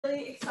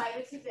Really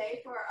excited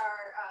today for our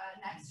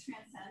next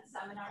Transcend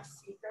seminar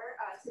speaker.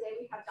 Today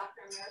we have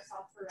Dr.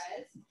 Marisol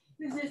Perez,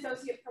 who's an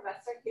associate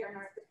professor here in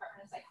our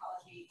Department of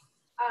Psychology.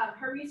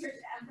 Her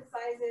research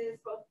emphasizes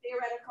both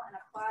theoretical and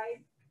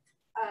applied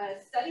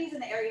studies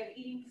in the area of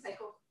eating,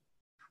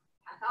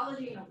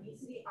 psychopathology, and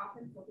obesity,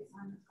 often focus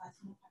on the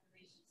classical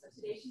population. So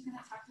today she's going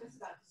to talk to us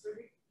about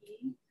disordered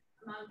eating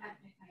among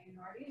ethnic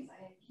minorities.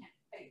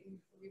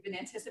 We've been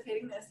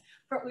anticipating this,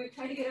 but we've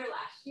tried to get her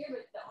last year,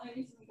 but the only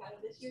reason we got her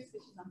this year is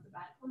because she's on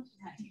sabbatical and she's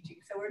not teaching.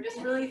 So we're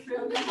just really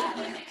thrilled to have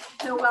her.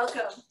 So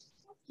welcome.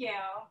 Thank you.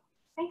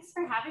 Thanks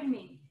for having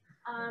me.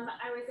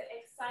 I was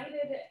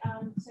excited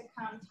to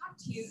come talk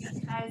to you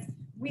because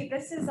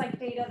this is like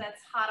data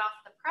that's hot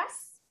off the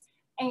press.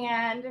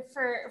 And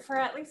for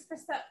at least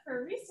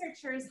for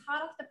researchers,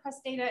 hot off the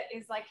press data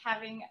is like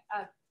having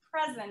a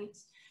present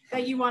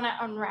that you want to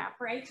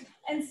unwrap, right?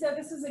 And so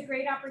this is a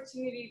great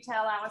opportunity to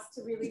allow us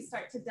to really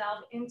start to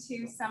delve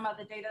into some of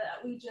the data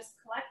that we just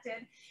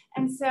collected.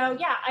 And so,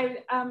 yeah,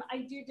 I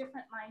do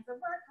different lines of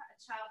work: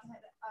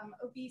 childhood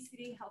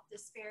obesity, health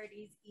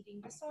disparities, eating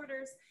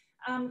disorders.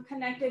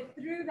 Connected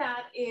through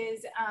that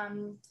is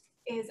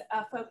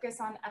a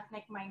focus on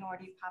ethnic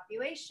minority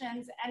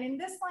populations. And in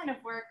this line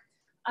of work,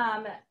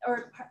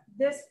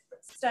 this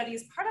study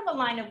is part of a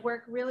line of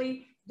work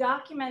really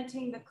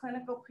documenting the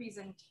clinical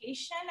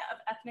presentation of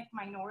ethnic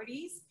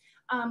minorities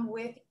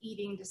with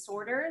eating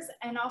disorders,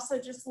 and also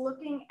just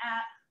looking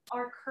at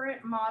our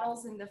current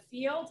models in the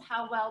field.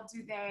 How well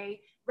do they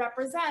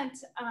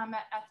represent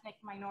ethnic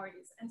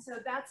minorities? And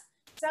so that's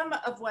some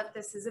of what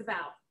this is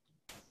about.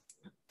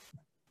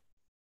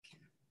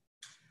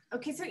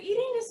 Okay, so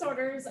eating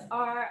disorders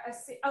are,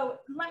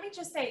 let me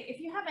just say, if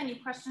you have any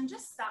questions,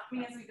 just stop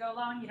me as we go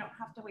along. You don't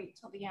have to wait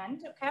till the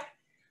end, okay?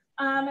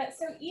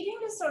 So eating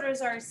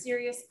disorders are a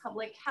serious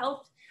public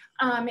health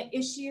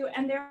issue,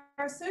 and they're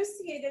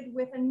associated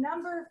with a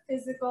number of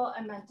physical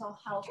and mental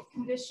health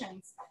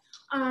conditions.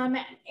 And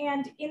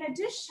in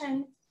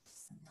addition,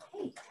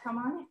 hey, come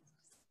on.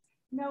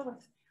 No,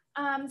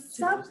 I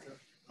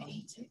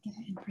need to get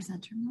it in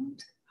presenter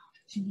mode.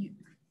 Can you?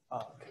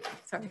 Oh, okay.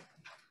 Sorry.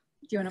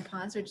 Do you want to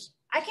pause or just?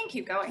 I can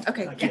keep going.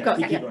 Okay, keep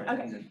going. Yeah.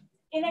 Okay.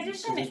 In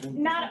addition,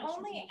 not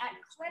only at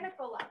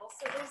clinical levels,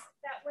 so there's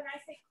that when I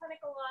say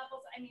clinical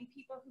levels, I mean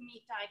people who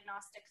meet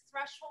diagnostic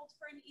thresholds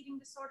for an eating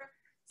disorder.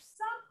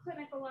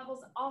 Subclinical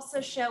levels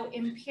also show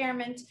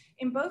impairment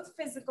in both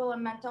physical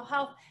and mental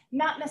health,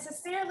 not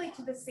necessarily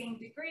to the same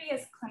degree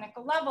as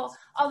clinical levels,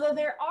 although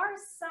there are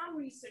some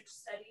research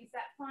studies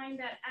that find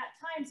that at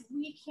times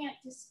we can't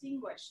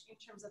distinguish in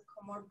terms of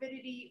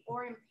comorbidity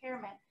or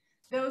impairment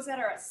those that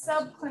are at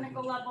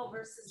subclinical level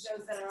versus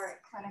those that are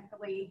at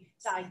clinically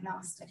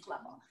diagnostic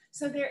level.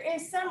 So there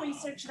is some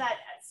research that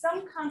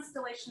some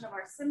constellation of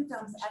our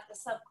symptoms at the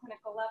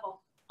subclinical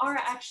level are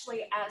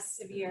actually as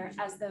severe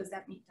as those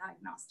that meet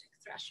diagnostic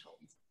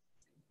thresholds.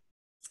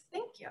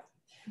 Thank you.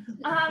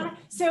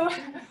 So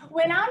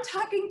when I'm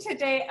talking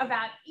today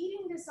about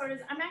eating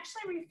disorders, I'm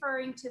actually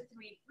referring to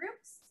three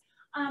groups.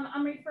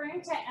 I'm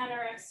referring to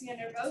anorexia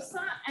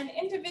nervosa and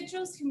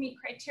individuals who meet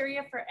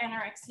criteria for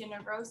anorexia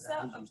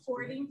nervosa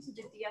according to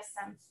the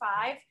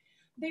DSM-5.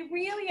 They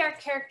really are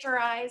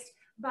characterized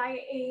by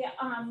a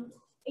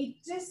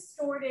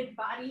distorted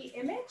body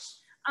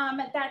image.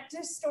 That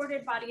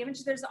distorted body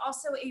image, there's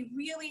also a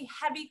really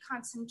heavy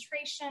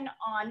concentration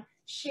on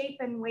shape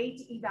and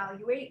weight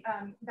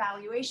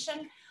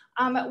evaluation,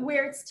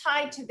 where it's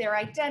tied to their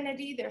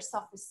identity, their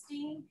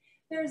self-esteem.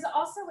 There's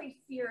also a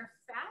fear of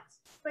fat,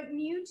 but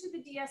new to the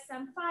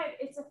DSM-5,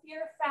 it's a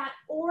fear of fat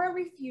or a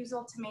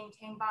refusal to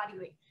maintain body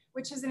weight,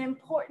 which is an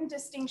important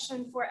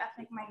distinction for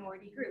ethnic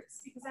minority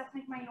groups, because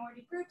ethnic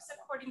minority groups,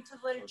 according to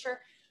literature,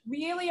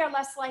 really are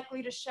less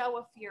likely to show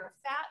a fear of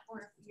fat or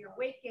a fear of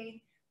weight gain,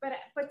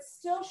 but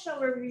still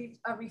show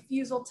a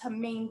refusal to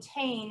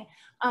maintain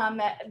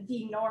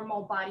the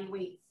normal body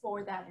weight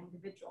for that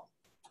individual.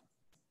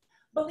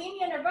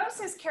 Bulimia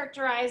nervosa is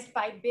characterized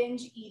by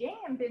binge eating,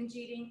 and binge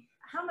eating,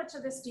 how much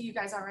of this do you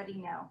guys already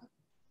know?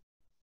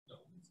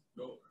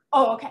 No.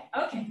 Oh,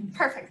 okay,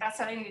 perfect, that's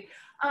what I needed.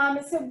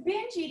 So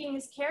binge eating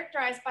is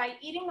characterized by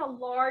eating a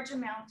large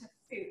amount of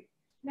food.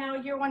 Now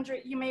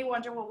you may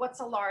wonder, well, what's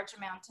a large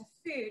amount of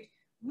food?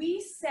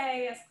 We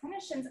say as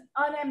clinicians,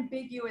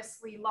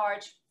 unambiguously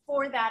large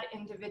for that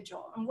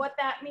individual. And what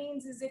that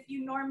means is if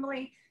you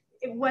normally,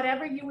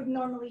 whatever you would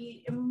normally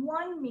eat in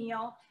one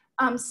meal,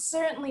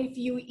 certainly if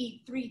you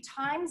eat 3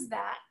 times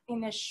that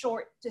in a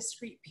short,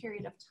 discrete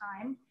period of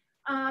time,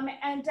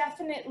 and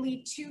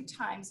definitely 2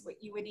 times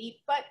what you would eat.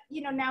 But,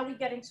 you know, now we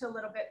get into a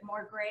little bit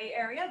more gray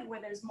area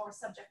where there's more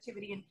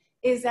subjectivity and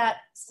is that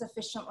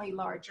sufficiently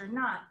large or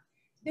not?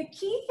 The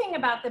key thing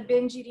about the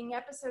binge eating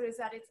episode is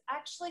that it's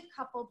actually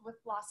coupled with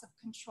loss of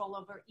control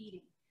over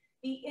eating.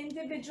 The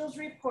individuals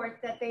report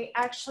that they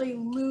actually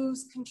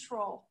lose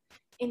control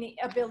in the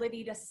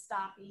ability to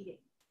stop eating.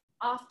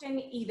 Often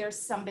either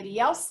somebody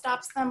else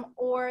stops them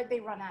or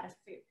they run out of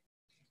food.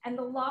 And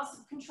the loss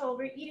of control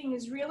over eating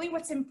is really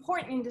what's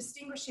important in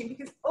distinguishing,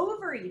 because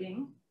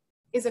overeating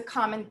is a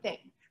common thing.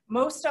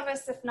 Most of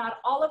us, if not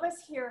all of us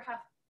here, have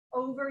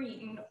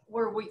overeaten,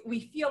 or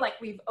we feel like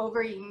we've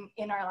overeaten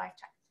in our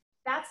lifetime.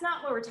 That's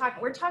not what we're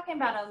talking. We're talking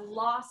about a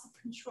loss of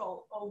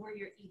control over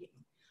your eating.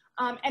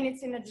 And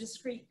it's in a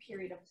discrete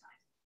period of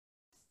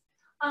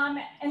time.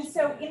 And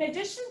so in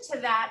addition to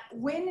that,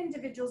 when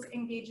individuals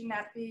engage in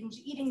that binge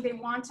eating, they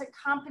want to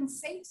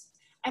compensate,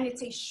 and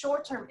it's a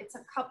short term, it's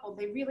a couple.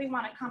 They really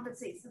want to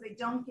compensate so they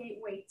don't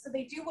gain weight. So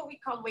they do what we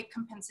call weight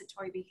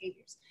compensatory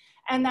behaviors.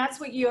 And that's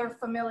what you're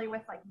familiar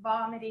with, like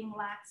vomiting,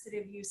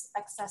 laxative use,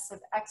 excessive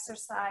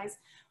exercise,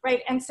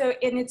 right? And so,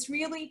 and it's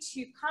really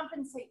to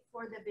compensate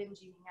for the binge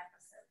eating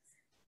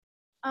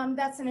episodes.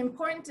 That's an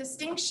important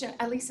distinction,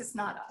 at least it's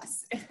not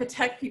us, if the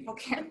tech people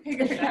can't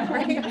figure it out,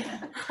 right?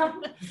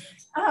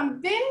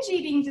 Binge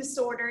eating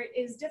disorder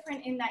is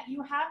different in that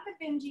you have the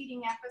binge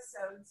eating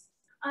episodes.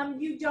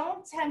 You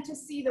don't tend to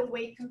see the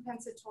weight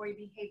compensatory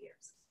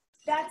behaviors.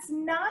 That's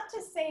not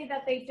to say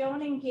that they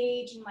don't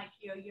engage in like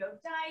yo-yo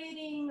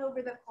dieting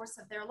over the course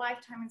of their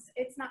lifetime.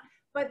 It's not,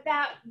 but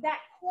that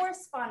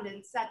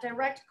correspondence, that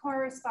direct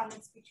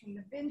correspondence between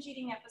the binge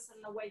eating episode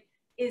and the weight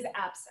is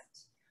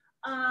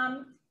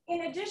absent.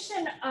 In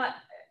addition,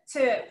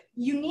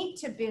 unique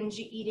to binge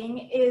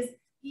eating is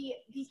the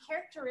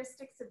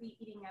characteristics of the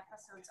eating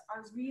episodes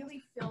are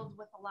really filled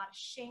with a lot of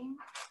shame,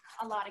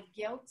 a lot of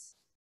guilt,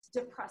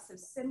 depressive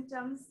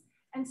symptoms.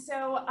 And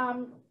so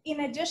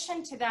in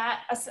addition to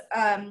that,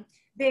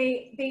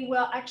 they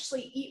will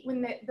actually eat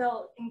when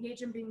they'll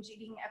engage in binge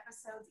eating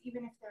episodes,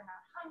 even if they're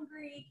not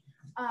hungry.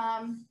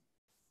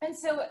 And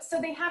so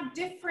they have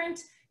different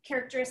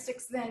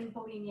characteristics than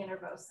bulimia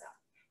nervosa.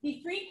 The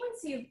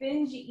frequency of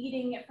binge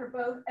eating for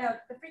both,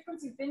 the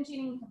frequency of binge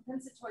eating and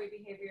compensatory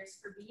behaviors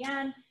for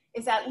BN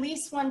is at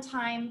least 1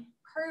 time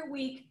per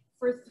week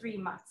for 3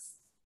 months.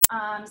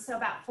 So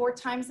about 4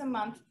 times a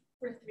month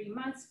for 3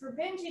 months. For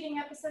binge eating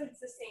episodes, it's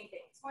the same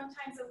thing. It's 1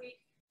 time a week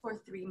for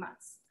 3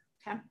 months,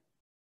 okay?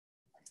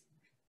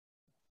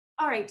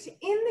 All right,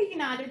 in the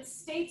United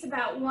States,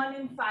 about 1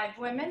 in 5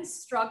 women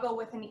struggle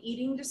with an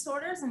eating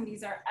disorders, and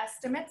these are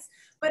estimates,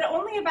 but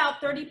only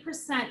about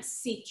 30%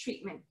 seek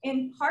treatment,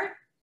 in part,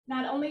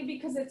 not only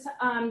because it's,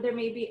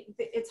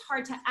 it's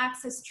hard to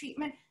access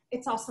treatment,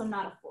 it's also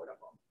not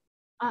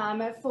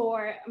affordable.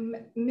 For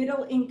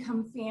middle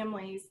income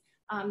families,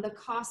 the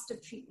cost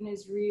of treatment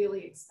is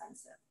really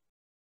expensive.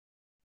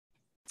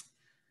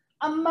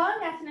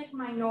 Among ethnic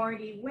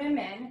minority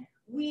women,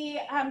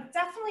 we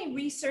definitely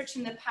research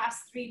in the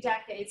past 3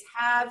 decades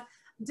have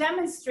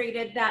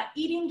demonstrated that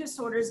eating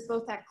disorders,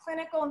 both at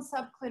clinical and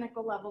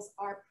subclinical levels,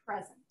 are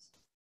present.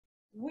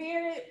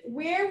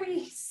 Where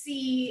we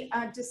see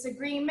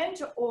disagreement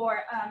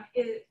or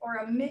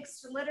a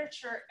mixed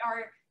literature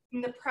are in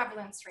the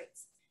prevalence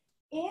rates.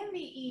 In the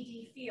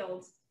ED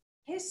field,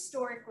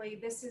 historically,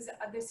 this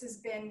has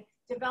been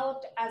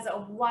developed as a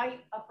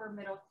white upper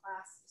middle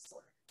class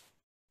disorder.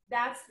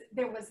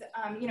 There was,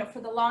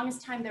 for the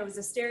longest time, there was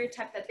a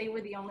stereotype that they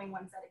were the only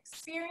ones that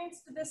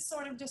experienced this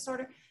sort of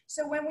disorder.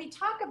 So when we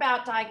talk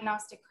about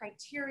diagnostic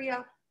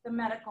criteria, the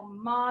medical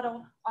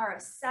model, our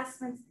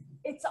assessments,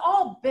 it's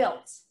all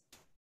built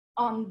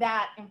on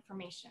that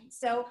information.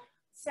 So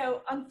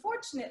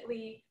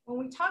unfortunately, when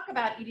we talk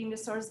about eating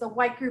disorders, the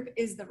white group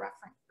is the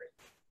reference group,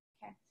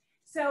 okay?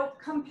 So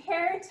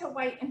compared to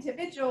white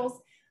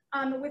individuals,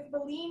 with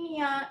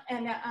bulimia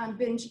and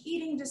binge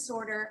eating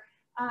disorder,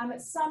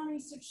 some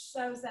research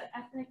shows that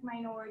ethnic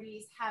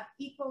minorities have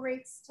equal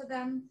rates to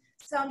them.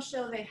 Some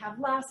show they have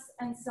less,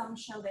 and some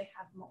show they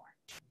have more.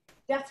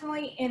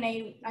 Definitely in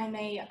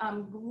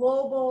a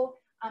global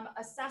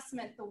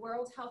assessment, the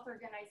World Health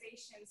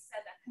Organization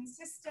said that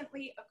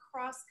consistently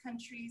across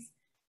countries,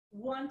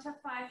 1 to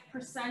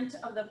 5%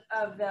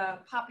 of the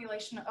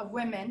population of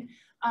women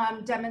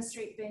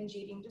demonstrate binge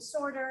eating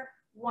disorder,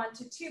 1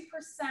 to 2%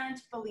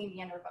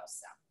 bulimia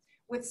nervosa,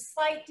 with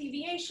slight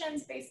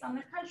deviations based on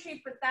the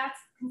country, but that's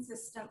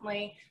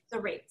consistently the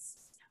rates.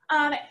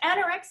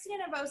 Anorexia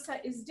nervosa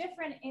is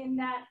different in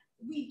that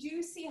we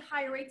do see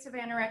high rates of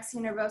anorexia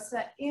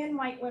nervosa in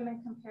white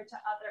women compared to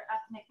other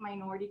ethnic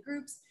minority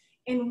groups,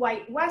 in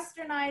white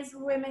westernized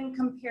women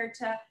compared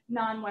to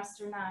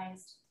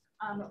non-westernized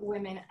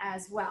women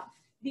as well.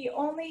 The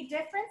only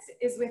difference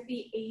is with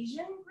the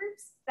Asian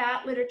groups,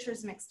 that literature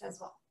is mixed as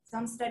well.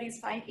 Some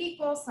studies find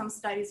equal, some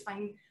studies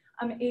find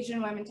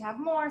Asian women to have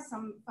more,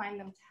 some find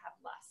them to have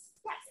less.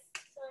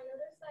 Yes? So I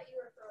noticed that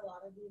you refer a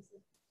lot of these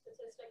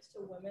statistics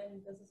to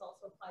women. Does this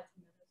also apply to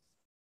men?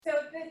 So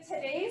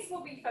today's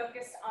will be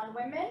focused on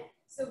women.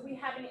 So we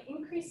have an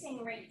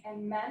increasing rate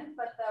in men,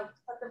 but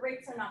the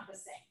rates are not the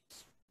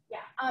same.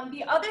 Yeah.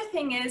 The other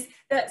thing is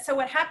that, so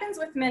what happens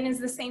with men is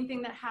the same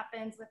thing that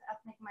happens with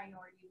ethnic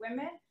minority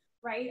women,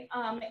 right?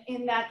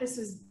 In that this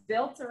is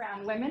built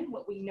around women.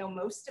 What we know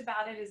most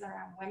about it is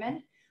around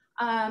women.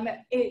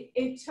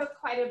 It took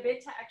quite a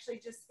bit to actually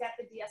just get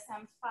the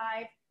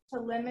DSM-5 to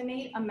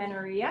eliminate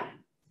amenorrhea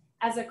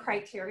as a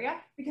criteria,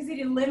 because it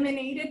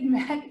eliminated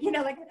men,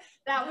 like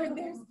that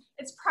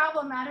it's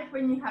problematic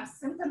when you have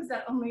symptoms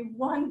that only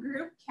one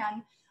group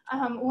can,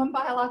 one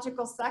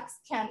biological sex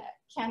can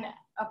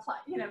apply,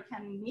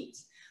 can meet.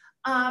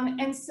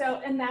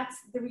 And that's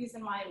the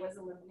reason why it was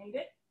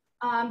eliminated.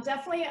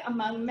 Definitely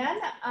among men,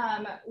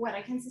 what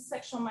I can say,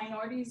 sexual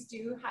minorities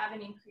do have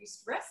an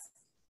increased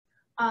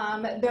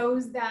risk.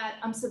 Those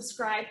that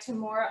subscribe to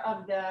more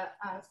of the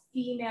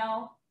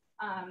female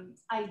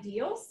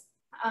ideals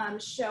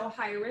show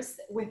higher risk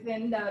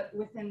within that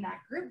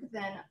group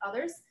than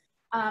others.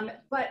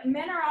 But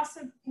men are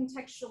also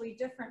contextually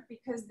different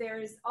because there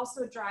is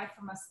also a drive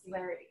for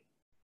muscularity.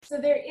 So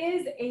there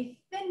is a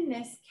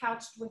thinness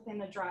couched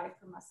within a drive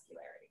for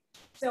muscularity.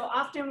 So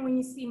often when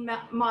you see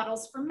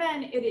models for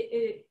men,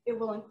 it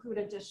will include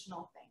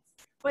additional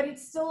things, but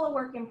it's still a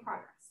work in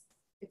progress.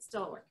 It's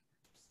still a work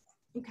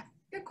in progress. Okay,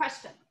 good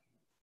question.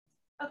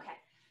 Okay,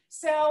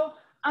 so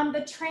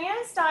the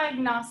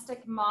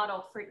transdiagnostic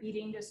model for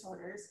eating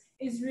disorders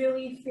is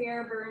really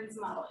Fairbairn's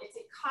model. It's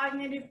a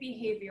cognitive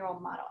behavioral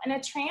model. And a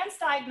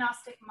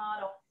transdiagnostic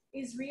model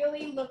is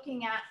really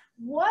looking at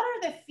what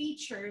are the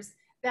features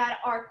that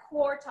are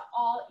core to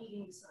all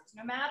eating disorders.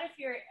 No matter if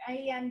you're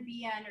AN,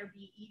 BN, or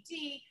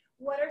BED,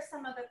 what are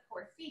some of the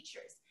core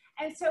features?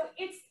 And so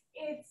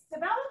it's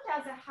developed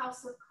as a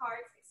house of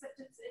cards, except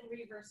it's in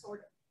reverse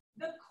order.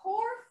 The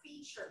core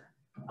feature,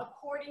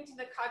 according to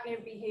the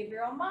cognitive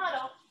behavioral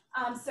model,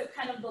 so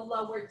kind of the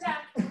lower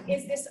deck,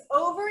 is this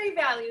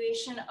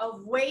over-evaluation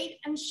of weight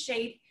and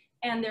shape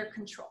and their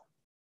control.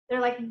 They're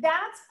like,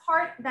 that's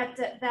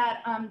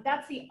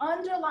the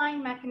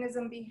underlying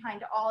mechanism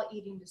behind all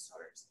eating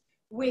disorders.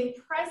 When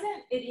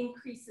present, it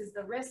increases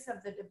the risk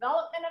of the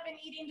development of an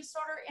eating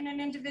disorder in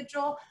an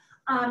individual.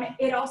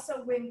 It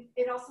also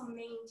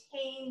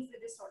maintains the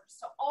disorder.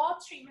 So all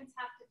treatments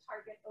have to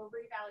target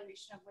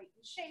over-evaluation of weight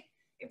and shape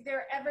if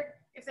they're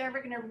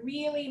ever going to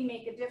really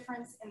make a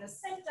difference in the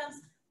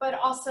symptoms, but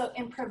also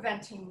in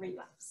preventing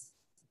relapse.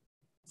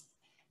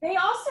 They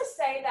also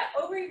say that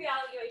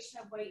over-evaluation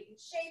of weight and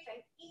shape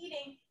and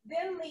eating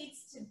then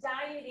leads to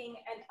dieting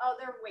and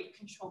other weight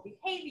control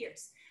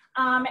behaviors.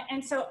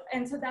 And so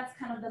that's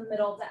kind of the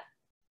middle depth.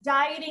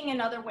 Dieting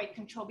and other weight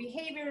control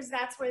behaviors,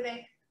 that's where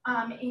they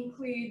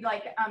include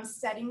like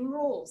setting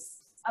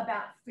rules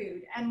about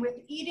food. And with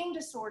eating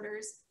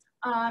disorders,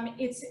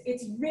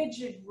 it's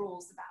rigid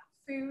rules about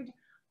food.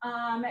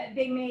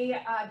 They may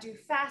do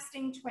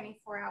fasting,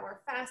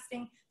 24-hour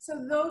fasting.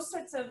 So those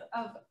sorts of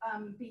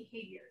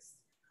behaviors.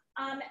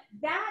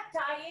 That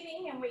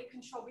dieting and weight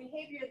control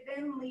behavior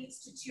then leads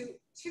to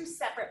two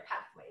separate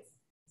pathways.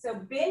 So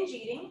binge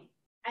eating,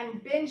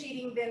 and binge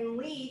eating then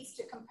leads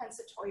to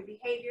compensatory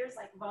behaviors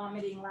like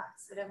vomiting,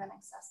 laxative, and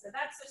excessive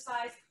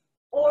exercise,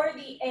 or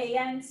the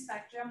AN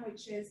spectrum,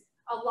 which is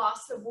a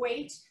loss of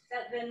weight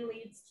that then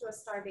leads to a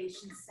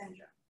starvation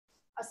syndrome.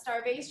 A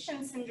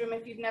starvation syndrome,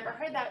 if you've never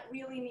heard that,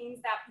 really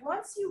means that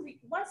once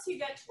you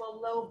get to a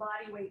low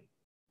body weight,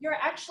 you're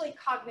actually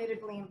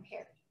cognitively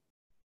impaired.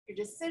 Your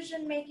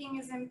decision making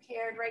is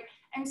impaired, right?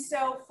 And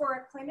so for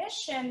a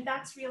clinician,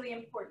 that's really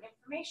important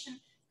information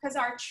because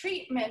our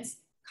treatments,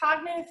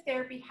 cognitive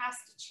therapy has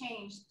to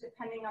change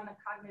depending on the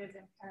cognitive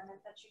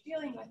impairment that you're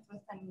dealing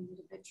with an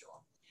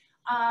individual.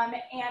 And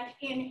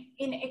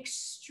in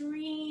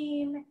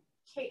extreme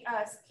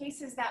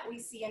cases that we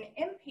see in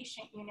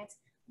inpatient units,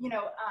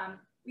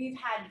 we've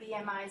had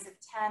BMIs of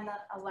 10,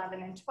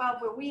 11, and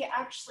 12, where we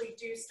actually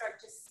do start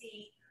to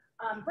see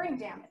brain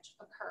damage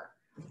occur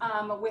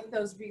with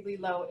those really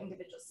low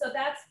individuals. So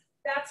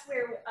that's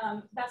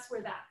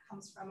where that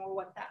comes from, or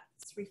what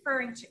that's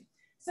referring to.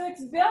 So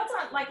it's built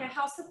on like a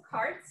house of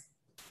cards,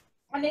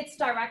 and it's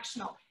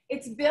directional.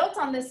 It's built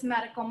on this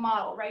medical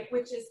model, right?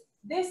 Which is,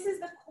 this is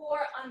the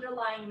core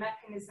underlying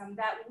mechanism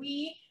that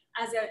we,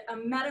 as a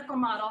medical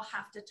model,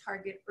 have to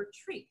target or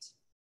treat.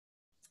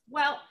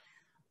 Well,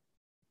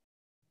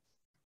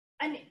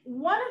 and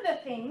one of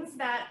the things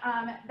that,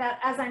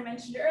 as I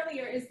mentioned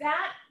earlier, is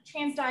that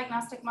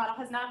transdiagnostic model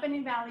has not been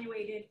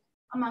evaluated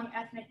among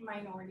ethnic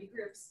minority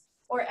groups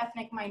or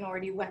ethnic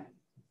minority women.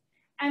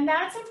 And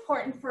that's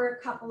important for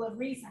a couple of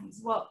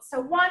reasons. Well, so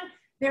one,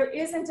 there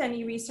isn't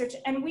any research,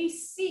 and we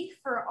seek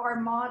for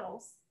our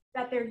models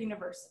that they're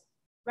universal,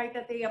 right?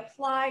 That they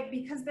apply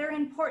because they're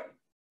important.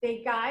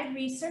 They guide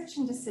research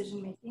and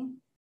decision-making,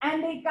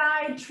 and they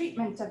guide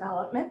treatment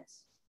development,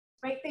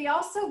 right? They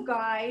also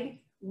guide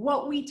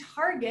what we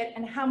target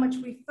and how much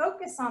we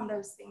focus on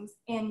those things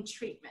in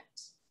treatment.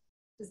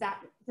 Does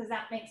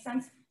that make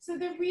sense? So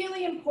they're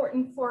really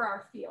important for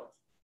our field.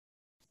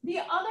 The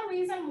other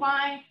reason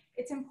why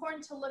it's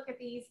important to look at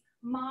these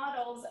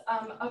models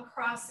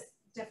across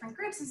different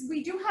groups is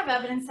we do have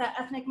evidence that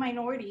ethnic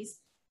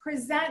minorities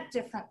present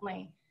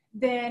differently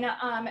than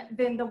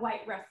the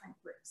white reference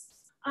groups.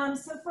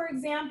 So for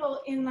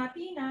example, in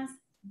Latinas,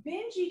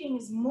 binge eating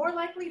is more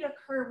likely to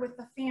occur with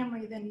the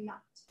family than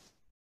not.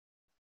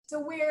 So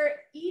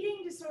where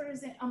eating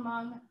disorders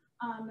among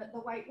the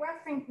white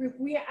reference group,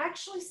 we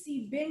actually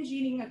see binge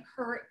eating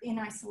occur in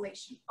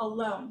isolation,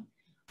 alone,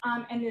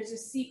 and there's a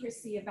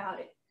secrecy about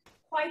it.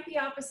 Quite the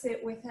opposite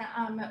with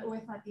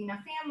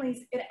Latina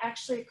families. It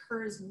actually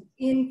occurs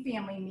in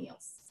family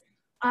meals,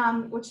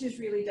 which is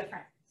really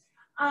different.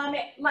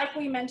 Like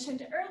we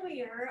mentioned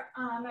earlier,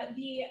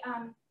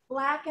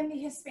 Black and the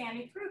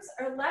Hispanic groups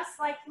are less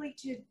likely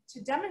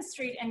to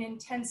demonstrate an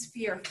intense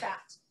fear of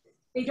fat.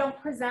 They don't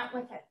present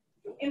with it.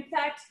 In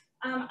fact,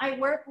 I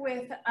work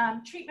with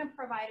treatment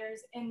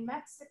providers in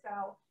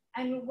Mexico,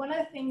 and one of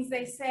the things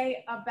they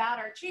say about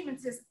our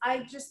treatments is, I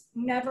just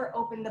never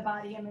open the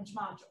body image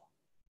module.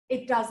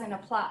 It doesn't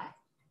apply.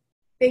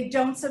 They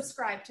don't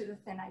subscribe to the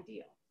thin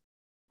ideal.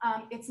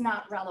 It's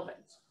not relevant.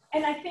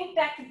 And I think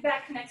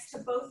that connects to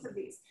both of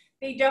these.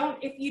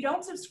 If you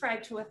don't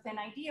subscribe to a thin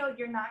ideal,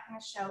 you're not going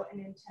to show an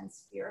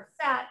intense fear of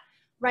fat,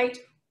 right?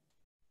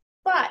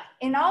 But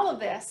in all of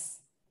this,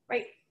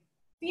 right,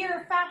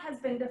 fear of fat has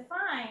been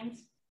defined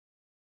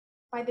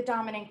by the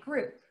dominant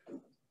group.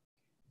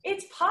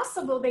 It's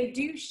possible they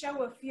do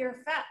show a fear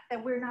of fat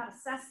that we're not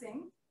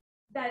assessing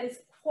that is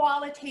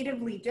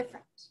qualitatively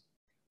different,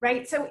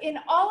 right? So in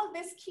all of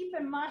this, keep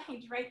in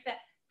mind, right, that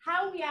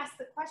how we ask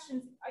the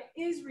questions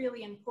is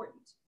really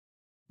important.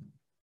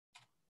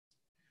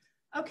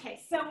 Okay,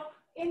 so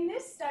in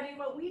this study,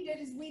 what we did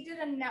is we did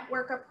a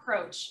network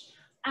approach.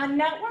 A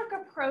network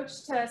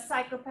approach to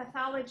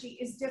psychopathology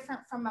is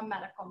different from a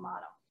medical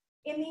model.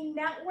 In the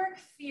network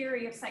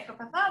theory of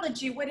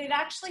psychopathology, what it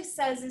actually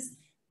says is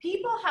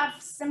people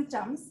have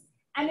symptoms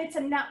and it's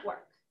a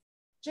network,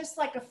 just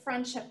like a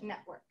friendship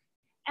network.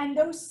 And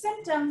those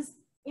symptoms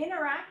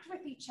interact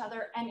with each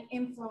other and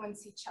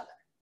influence each other.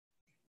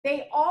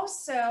 They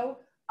also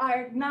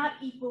are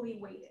not equally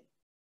weighted.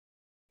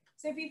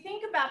 So if you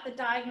think about the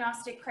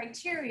diagnostic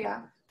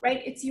criteria,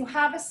 right, it's you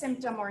have a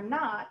symptom or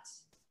not,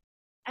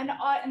 and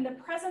the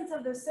presence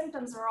of those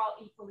symptoms are all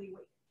equally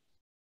weighted.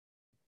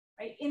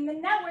 Right? In the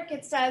network,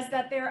 it says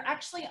that they're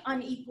actually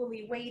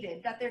unequally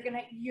weighted, that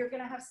you're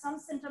gonna have some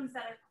symptoms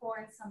that are core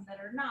and some that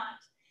are not,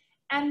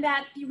 and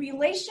that the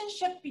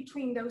relationship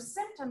between those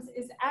symptoms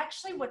is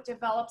actually what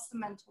develops the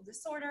mental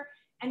disorder,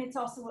 and it's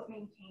also what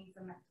maintains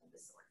the mental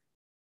disorder.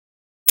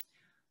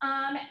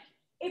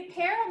 It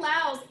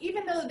parallels,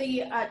 even though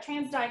the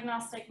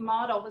transdiagnostic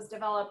model was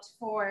developed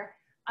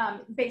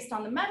based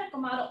on the medical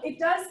model, it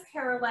does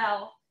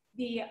parallel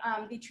the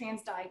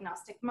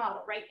transdiagnostic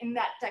model, right, in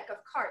that deck of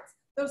cards.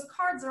 Those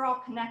cards are all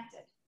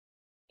connected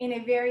in a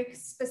very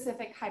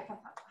specific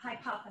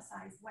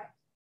hypothesized way.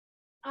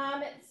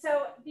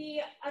 So the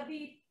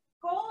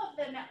goal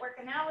of the network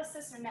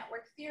analysis or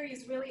network theory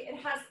is really, it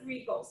has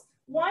three goals.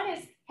 One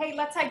is, hey,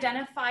 let's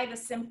identify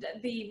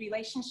the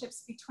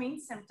relationships between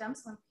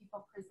symptoms when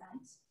people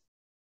present.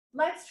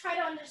 Let's try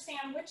to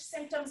understand which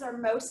symptoms are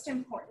most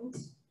important.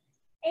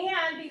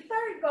 And the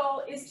third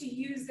goal is to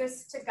use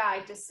this to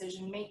guide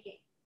decision-making.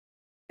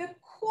 The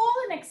cool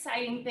and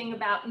exciting thing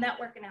about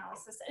network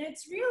analysis, and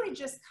it's really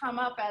just come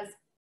up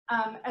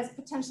as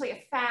potentially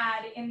a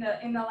fad in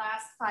the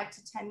last 5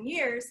 to 10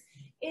 years,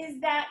 is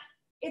that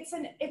it's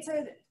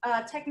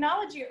a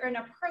technology or an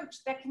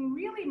approach that can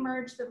really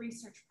merge the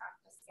research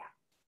practice gap.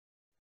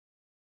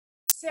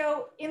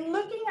 So in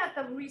looking at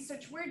the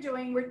research we're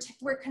doing,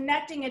 we're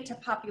connecting it to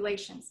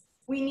populations.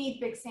 We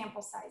need big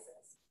sample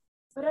sizes,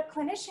 but a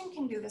clinician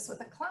can do this with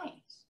a client.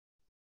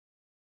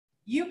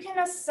 You can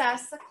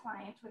assess a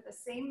client with the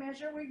same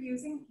measure we're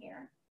using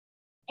here,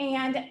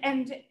 and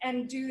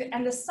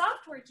the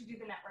software to do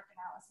the network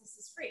analysis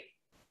is free.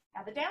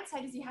 Now the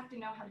downside is you have to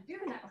know how to do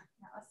the network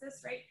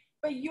analysis, right?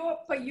 But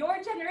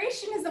your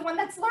generation is the one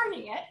that's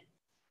learning it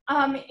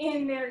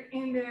in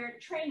their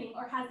training,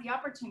 or has the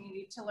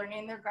opportunity to learn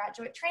in their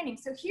graduate training.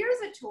 So here's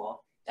a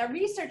tool that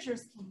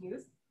researchers can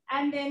use,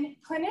 and then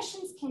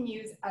clinicians can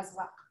use as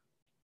well.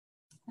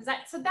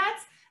 So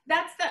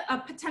that's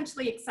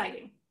potentially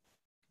exciting.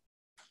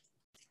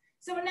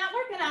 So in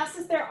network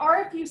analysis, there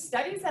are a few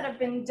studies that have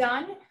been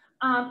done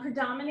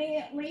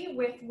predominantly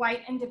with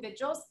white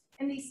individuals.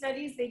 In these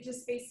studies, they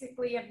just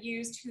basically have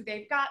used who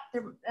they've got.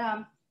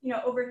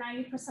 Over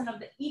 90%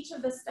 of each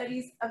of the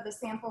studies of the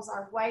samples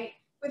are white,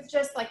 with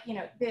just like,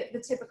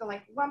 the typical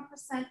like 1%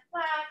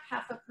 Black,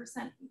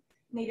 0.5%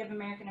 Native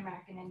American,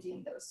 American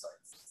Indian, those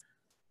sorts.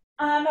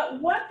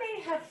 What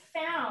they have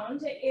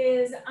found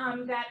is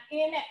that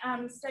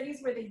in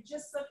studies where they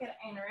just look at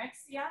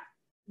anorexia,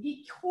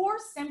 the core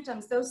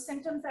symptoms, those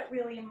symptoms that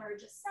really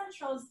emerge as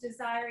central, is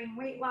desiring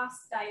weight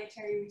loss,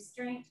 dietary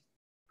restraint,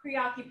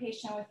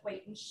 preoccupation with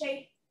weight and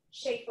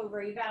shape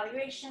over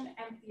evaluation,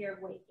 and fear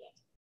of weight gain.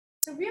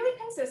 So really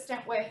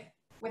consistent with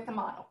the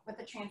model, with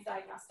the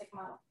transdiagnostic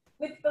model.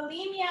 With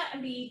bulimia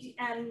and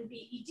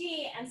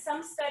BED, and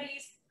some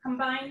studies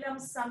combine them,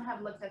 some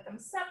have looked at them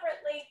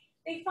separately,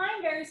 they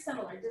find very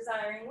similar: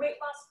 desiring weight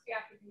loss,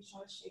 preoccupation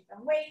with shape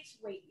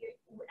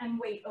and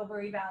weight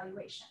over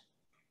evaluation.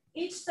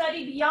 Each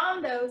study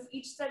beyond those,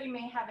 each study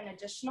may have an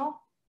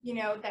additional,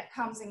 that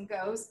comes and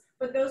goes,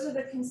 but those are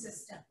the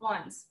consistent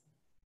ones.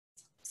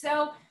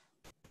 So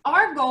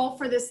our goal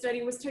for this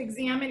study was to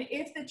examine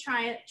if the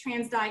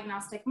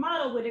transdiagnostic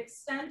model would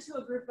extend to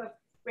a group of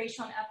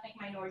racial and ethnic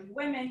minority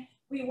women.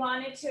 We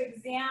wanted to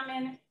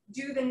examine,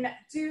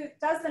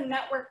 does the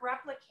network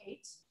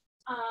replicate?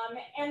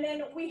 And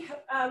then we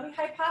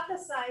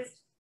hypothesized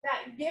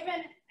that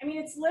given,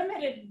 it's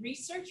limited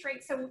research,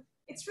 right? So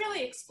it's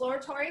really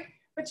exploratory,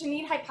 but you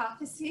need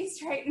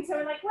hypotheses, right? And so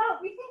we're like, well,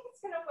 we think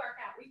it's gonna work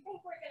out. We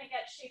think we're gonna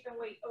get shape and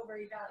weight over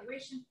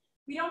evaluation.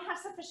 We don't have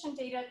sufficient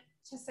data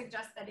to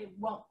suggest that it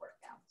won't work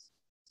out,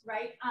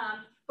 right?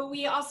 But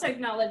we also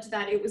acknowledge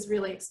that it was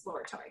really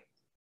exploratory.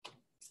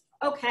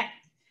 Okay,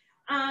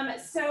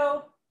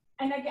 so,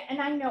 and again,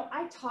 and I know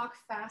I talk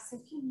fast.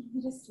 If you need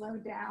me to slow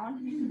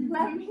down,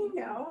 let me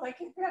know,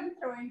 like if I'm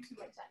throwing too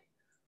much at you.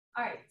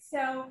 All right,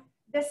 so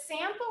the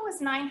sample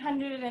was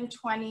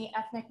 920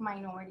 ethnic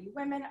minority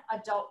women,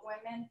 adult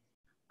women.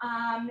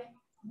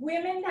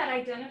 Women that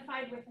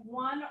identified with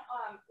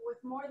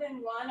more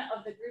than one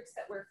of the groups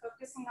that we're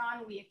focusing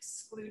on, we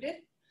excluded.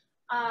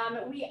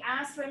 We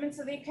asked women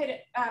so they could,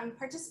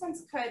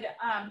 participants could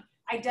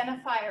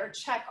identify or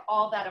check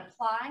all that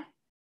apply.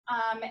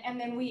 And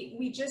then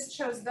we just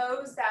chose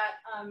those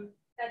that,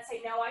 that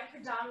say, no, I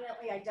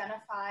predominantly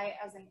identify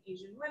as an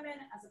Asian woman,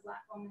 as a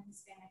Black woman,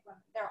 Hispanic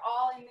woman. They're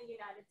all in the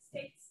United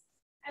States.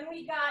 And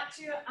we got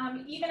to,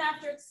 even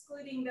after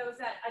excluding those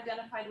that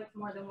identified with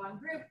more than one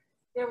group,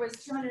 there was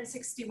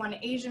 261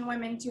 Asian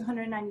women,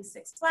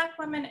 296 Black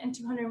women, and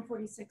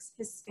 246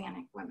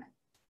 Hispanic women.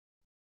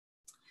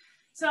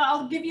 So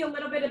I'll give you a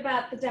little bit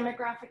about the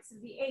demographics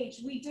of the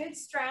age. We did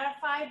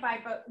stratify by,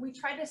 but we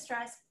tried to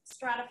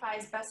stratify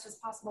as best as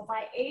possible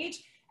by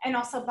age and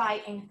also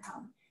by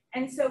income.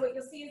 And so what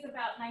you'll see is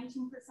about 19%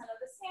 of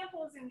the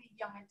sample is in the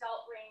young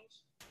adult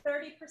range,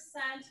 30%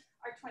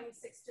 are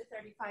 26 to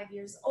 35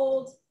 years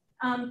old,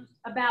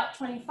 about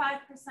 25%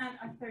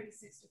 are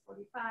 36 to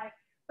 45.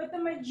 But the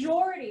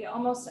majority,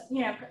 almost,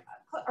 you know,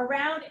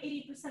 around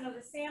 80% of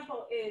the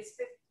sample is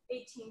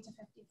 18 to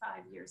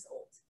 55 years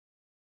old.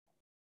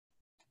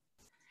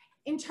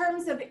 In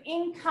terms of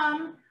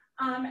income,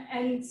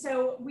 and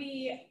so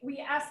we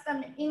asked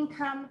them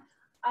income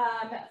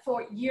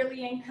for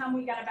yearly income.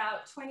 We got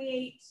about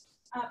 28%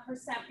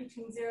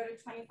 between 0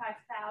 to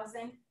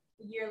 25,000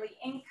 yearly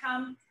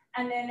income,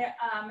 and then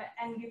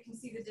and you can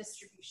see the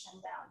distribution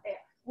down there.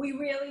 We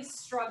really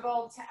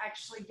struggled to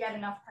actually get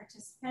enough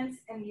participants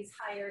in these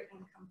higher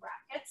income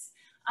brackets.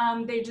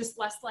 They're just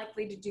less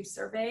likely to do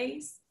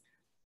surveys,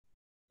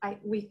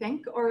 we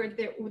think, or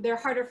they're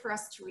harder for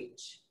us to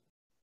reach.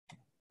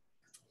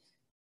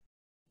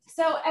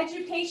 So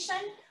education,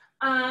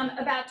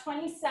 about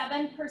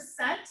 27%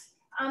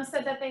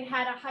 said that they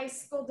had a high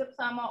school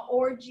diploma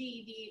or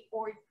GED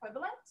or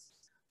equivalent.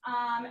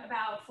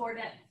 About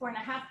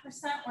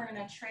 4.5% were in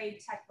a trade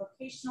tech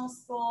vocational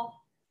school.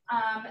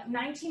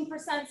 19%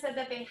 said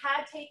that they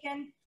had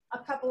taken a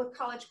couple of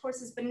college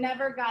courses but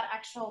never got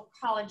actual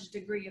college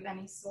degree of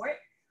any sort.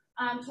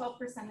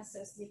 12%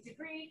 associate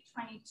degree,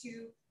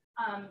 22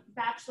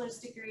 bachelor's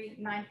degree,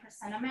 9%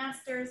 a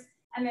master's,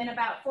 and then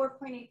about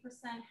 4.8%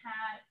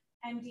 had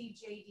MD,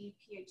 JD,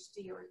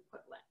 PhD, or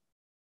equivalent.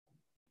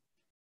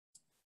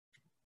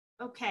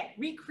 Okay,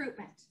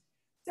 recruitment.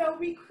 So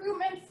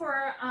recruitment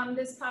for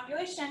this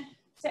population,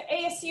 so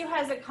ASU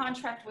has a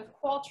contract with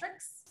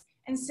Qualtrics,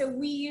 and so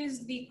we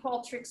use the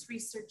Qualtrics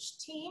research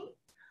team.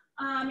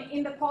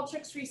 In the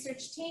Qualtrics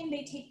research team,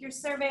 they take your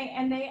survey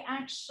and they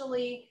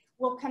actually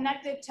will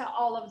connect it to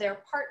all of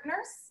their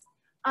partners.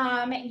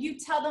 You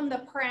tell them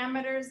the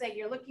parameters that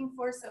you're looking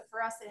for. So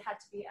for us, it had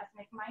to be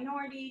ethnic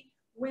minority,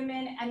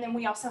 women, and then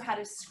we also had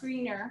a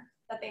screener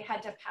that they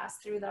had to pass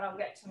through that I'll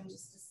get to in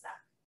just a sec.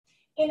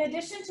 In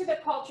addition to the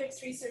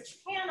Qualtrics research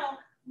panel,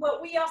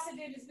 what we also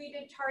did is we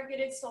did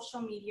targeted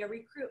social media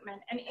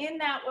recruitment. And in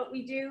that, what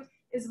we do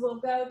is we'll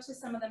go to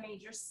some of the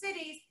major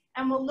cities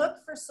and we'll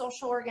look for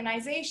social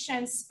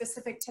organizations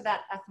specific to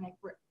that ethnic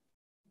group.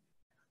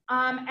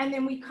 And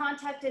then we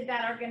contacted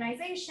that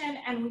organization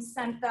and we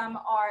sent them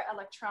our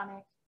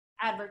electronic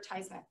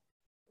advertisement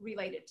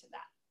related to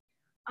that.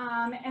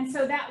 And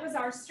so that was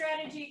our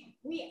strategy.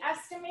 We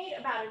estimate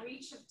about a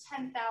reach of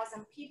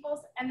 10,000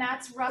 people, and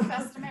that's rough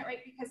estimate,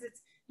 right? Because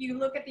it's, you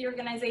look at the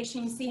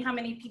organization, you see how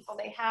many people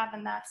they have,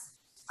 and that's,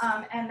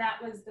 and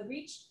that was the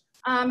reach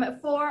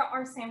for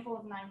our sample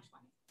of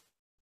 920.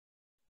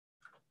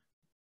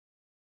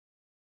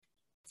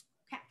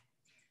 Okay.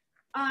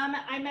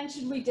 I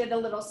mentioned we did a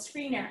little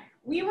screener.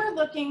 We were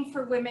looking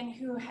for women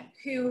who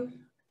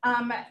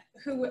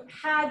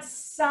had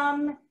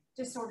some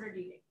disordered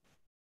eating.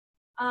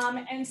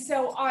 And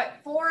so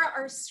for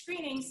our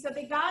screening, so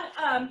they got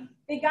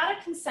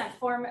a consent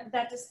form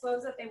that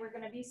disclosed that they were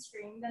going to be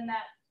screened and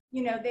that,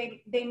 you know,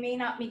 they may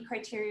not meet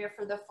criteria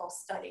for the full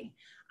study.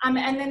 And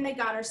then they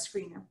got our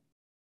screener.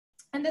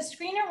 And the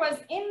screener was,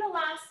 in the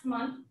last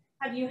month,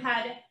 have you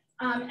had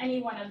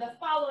any one of the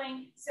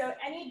following? So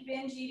any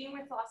binge eating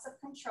with loss of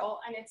control,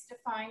 and it's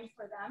defined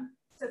for them.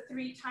 So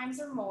 3 times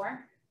or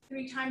more,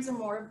 3 times or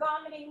more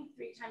vomiting,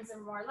 3 times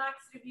or more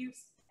laxative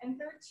use, and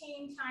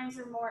 13 times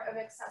or more of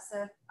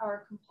excessive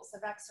or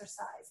compulsive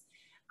exercise.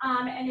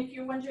 And if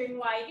you're wondering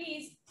why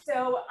these,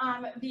 so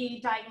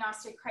the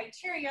diagnostic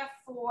criteria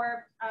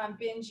for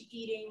binge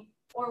eating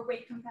or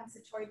weight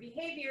compensatory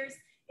behaviors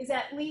is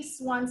at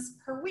least once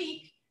per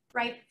week,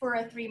 right, for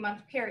a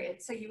 3-month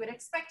period. So you would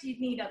expect you'd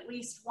need at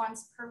least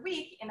once per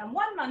week in a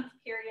 1-month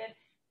period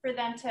for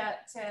them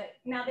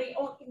now they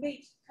could,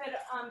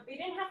 they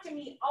didn't have to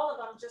meet all of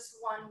them, just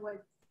one would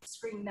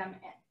screen them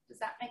in. Does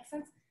that make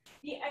sense?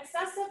 The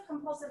excessive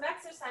compulsive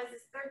exercise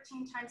is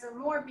 13 times or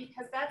more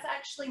because that's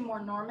actually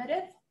more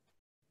normative.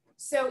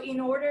 So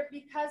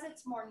because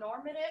it's more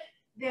normative,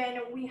 then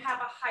we have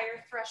a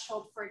higher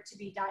threshold for it to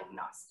be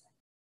diagnostic.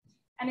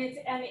 And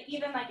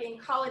even like in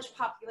college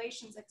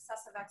populations,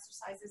 excessive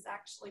exercise is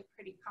actually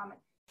pretty common.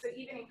 So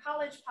even in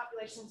college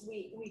populations,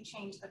 we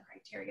change the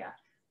criteria.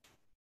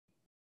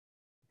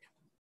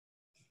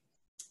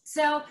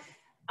 So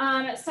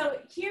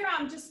here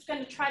I'm just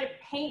going to try to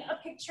paint a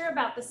picture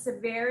about the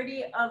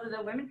severity of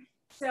the women.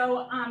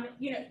 So,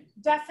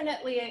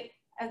 definitely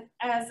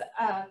as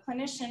a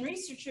clinician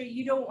researcher,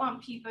 you don't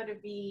want people to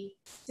be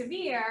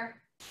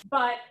severe,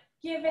 but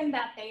given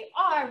that they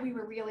are, we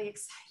were really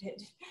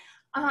excited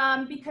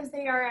because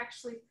they are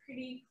actually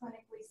pretty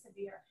clinically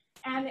severe.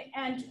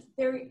 And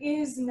there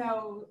is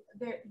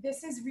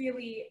this is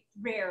really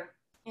rare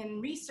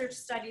in research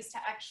studies to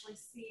actually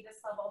see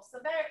this level of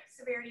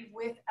severity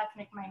with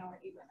ethnic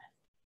minority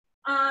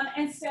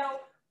women.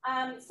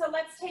 So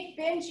let's take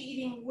binge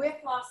eating with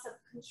loss of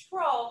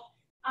control.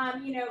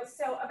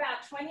 So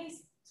about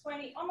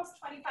almost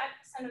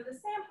 25% of the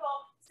sample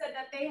said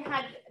that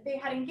they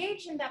had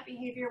engaged in that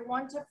behavior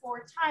 1 to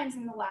 4 times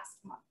in the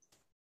last month.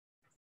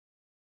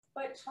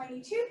 But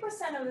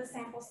 22% of the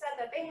sample said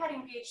that they had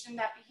engaged in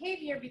that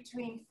behavior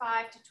between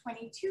 5 to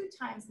 22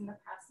 times in the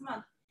past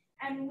month.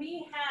 And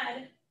we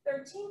had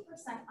 13%,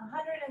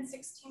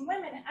 116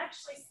 women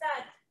actually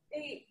said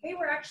they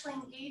were actually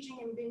engaging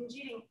in binge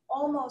eating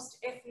almost,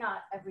 if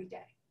not every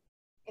day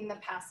in the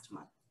past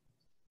month.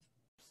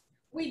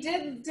 We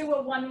did do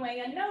a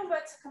one-way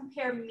ANOVA to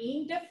compare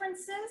mean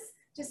differences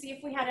to see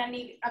if we had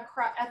any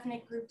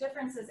ethnic group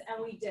differences,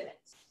 and we didn't.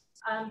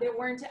 There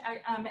weren't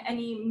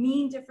any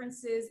mean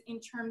differences in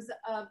terms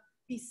of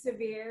the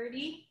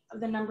severity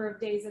of the number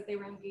of days that they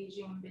were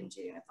engaging in binge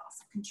eating with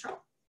loss of control.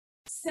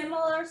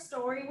 Similar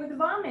story with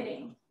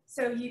vomiting.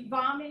 So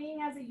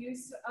vomiting as a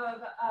use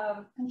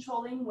of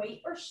controlling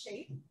weight or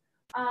shape.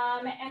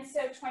 And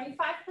so 25%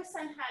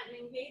 hadn't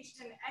engaged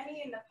in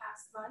any in the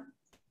past month.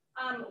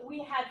 We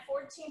had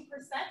 14%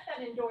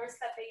 that endorsed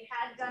that they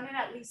had done it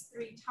at least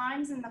 3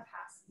 times in the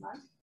past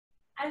month.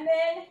 And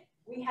then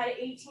we had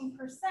 18%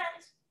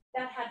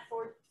 that had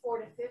 4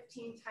 to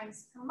 15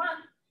 times per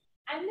month.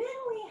 And then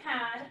we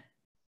had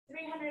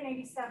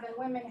 387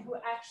 women who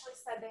actually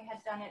said they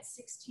had done it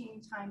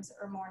 16 times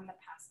or more in the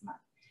past month.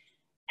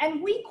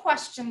 And we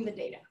questioned the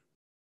data,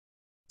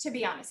 to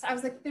be honest. I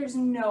was like, there's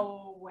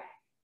no way,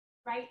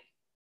 right?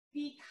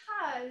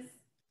 Because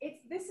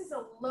this is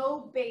a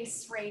low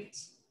base rate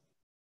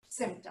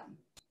symptom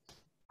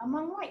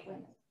among white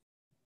women,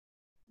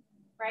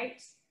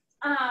 right?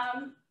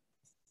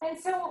 And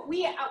so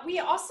we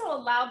also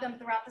allowed them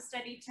throughout the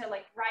study to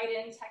like write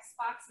in text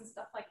box and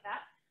stuff like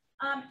that.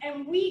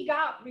 And we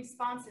got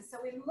responses. So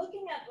in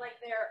looking at like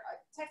their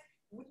text,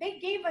 they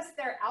gave us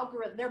their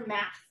algorithm, their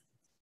math.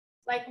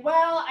 Like,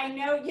 well, I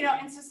know,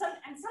 and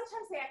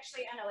sometimes they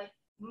actually end up like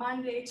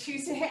Monday,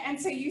 Tuesday, and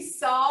so you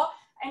saw,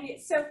 and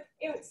so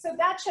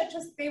that showed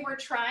just they were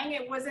trying.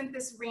 It wasn't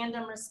this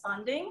random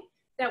responding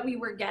that we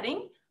were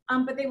getting,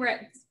 but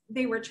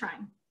they were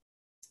trying.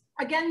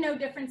 Again, no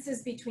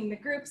differences between the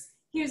groups.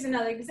 Here's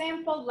another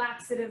example: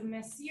 laxative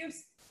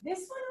misuse. This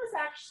one was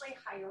actually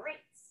higher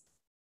rates,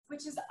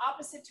 which is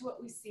opposite to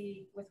what we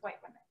see with white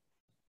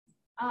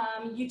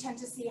women. You tend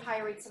to see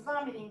higher rates of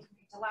vomiting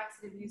compared to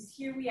laxative use.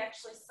 Here we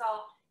actually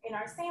saw in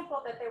our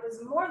sample that there was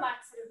more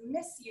laxative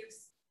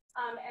misuse,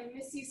 and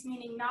misuse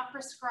meaning not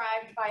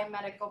prescribed by a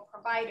medical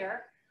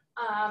provider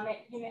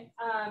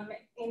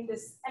in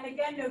this, and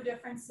again, no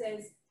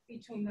differences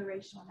between the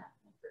racial and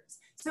ethnic groups.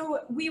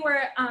 So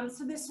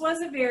so this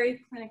was a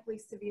very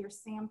clinically severe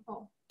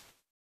sample.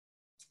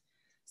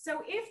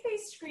 So if they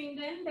screened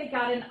in, they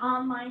got an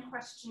online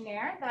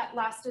questionnaire that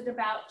lasted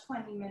about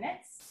 20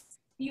 minutes.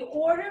 The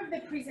order of the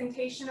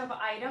presentation of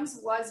items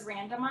was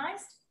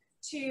randomized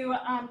to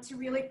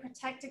really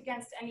protect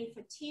against any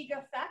fatigue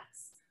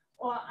effects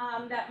or,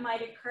 that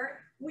might occur.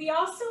 We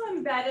also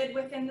embedded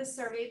within the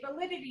survey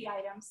validity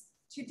items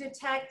to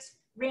detect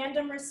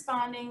random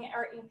responding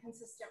or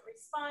inconsistent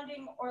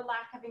responding or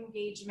lack of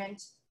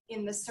engagement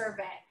in the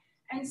survey.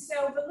 And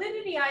so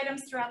validity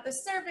items throughout the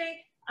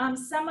survey,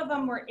 some of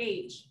them were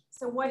age.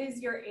 So what is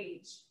your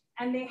age?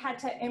 And they had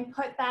to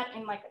input that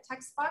in like a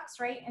text box,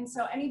 right? And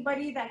so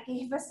anybody that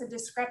gave us a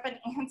discrepant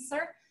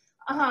answer,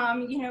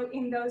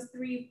 in those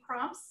 3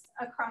 prompts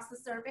across the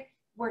survey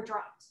were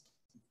dropped.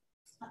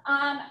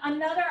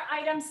 Another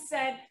item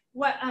said,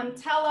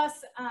 tell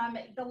us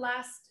the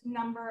last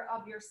number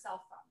of your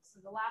cell phone. So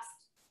the last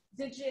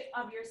digit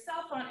of your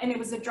cell phone, and it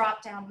was a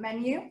drop-down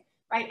menu,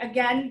 right?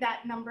 Again,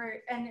 that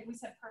number, and we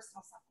said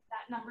personal cell phone,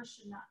 that number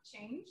should not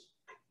change,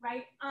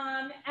 right?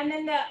 And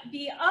then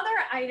the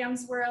other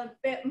items were a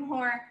bit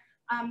more,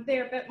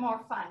 they're a bit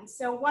more fun.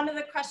 So one of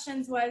the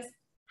questions was,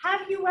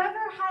 have you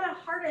ever had a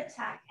heart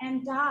attack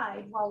and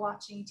died while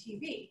watching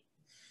TV?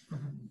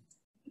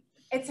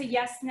 It's a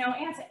yes/no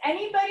answer.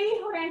 Anybody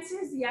who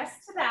answers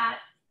yes to that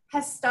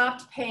has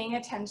stopped paying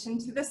attention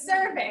to the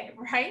survey,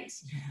 right?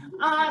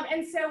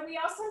 And so we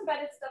also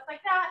embedded stuff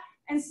like that,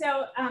 and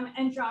so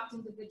and dropped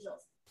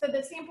individuals. So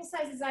the sample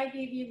sizes I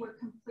gave you were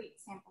complete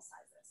sample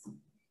sizes.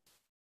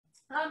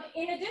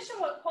 In addition,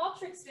 what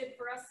Qualtrics did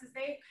for us is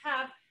they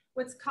have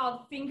what's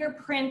called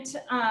fingerprint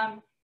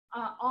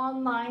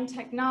online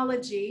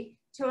technology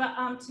to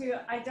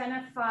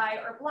identify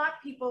or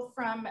block people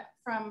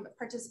from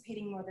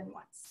participating more than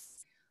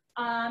once.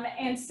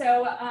 And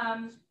so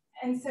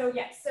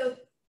yes, so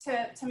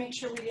to make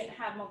sure we didn't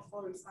have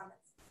multiple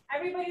respondents.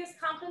 Everybody was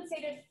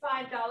compensated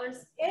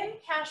 $5 in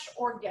cash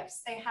or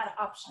gifts. They had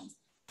options.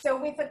 So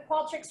with the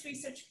Qualtrics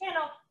research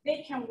panel,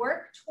 they can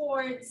work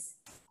towards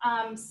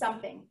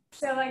something.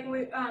 So like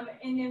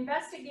in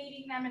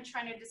investigating them and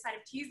trying to decide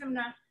if to use them or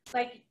not,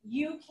 like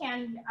you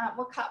can,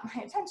 what caught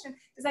my attention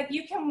is like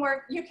you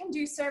can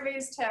do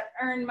surveys to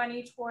earn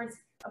money towards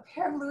a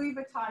pair of Louis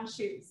Vuitton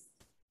shoes.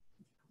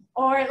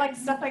 Or like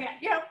stuff like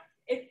that, you know,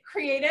 it's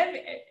creative,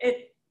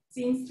 it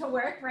seems to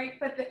work, right?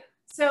 But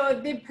so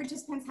the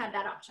participants had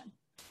that option.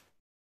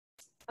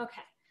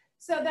 Okay.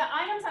 So the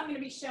items I'm going to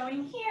be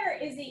showing here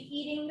is the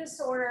eating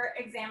disorder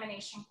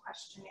examination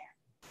questionnaire.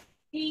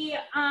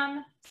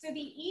 So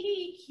the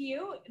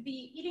EDEQ, the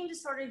eating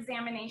disorder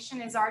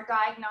examination, is our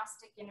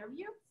diagnostic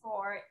interview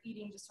for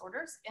eating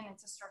disorders, and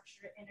it's a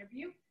structured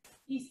interview.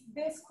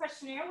 This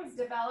questionnaire was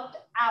developed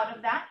out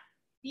of that.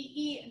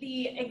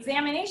 The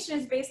examination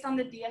is based on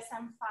the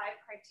DSM-5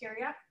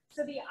 criteria.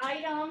 So the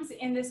items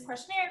in this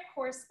questionnaire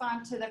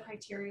correspond to the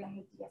criteria in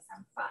the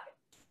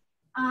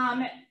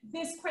DSM-5.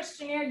 This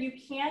questionnaire you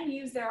can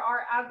use, there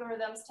are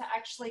algorithms to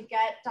actually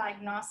get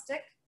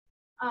diagnostic,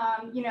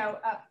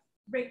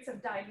 rates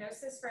of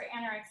diagnosis for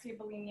anorexia,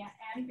 bulimia,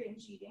 and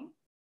binge eating.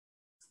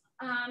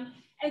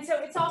 And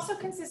so it's also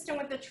consistent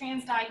with the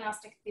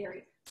transdiagnostic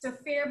theory. So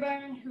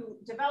Fairbairn, who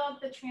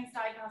developed the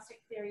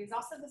transdiagnostic theory, is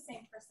also the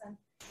same person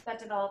that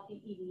developed the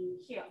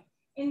EDEQ.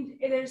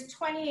 There's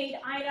 28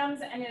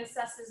 items, and it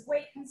assesses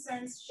weight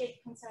concerns,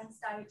 shape concerns,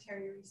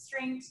 dietary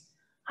restraint,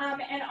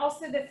 and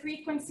also the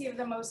frequency of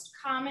the most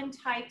common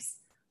types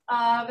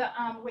of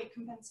weight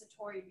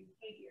compensatory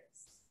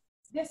behaviors.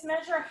 This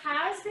measure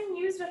has been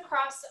used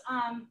across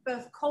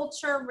both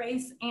culture,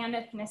 race, and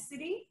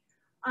ethnicity.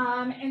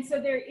 And so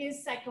there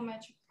is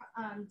psychometric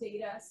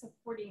data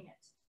supporting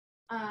it.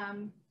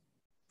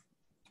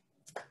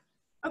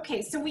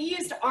 Okay, so we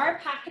used R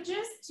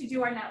packages to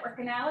do our network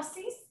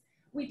analyses.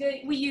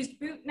 We used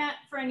BootNet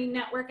for any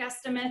network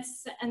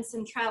estimates and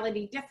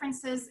centrality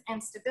differences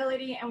and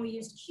stability, and we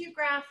used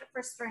QGraph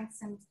for strength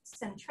and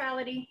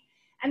centrality.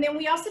 And then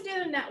we also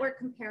did a network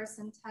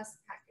comparison test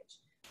package.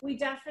 We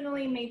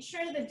definitely made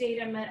sure the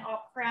data met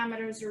all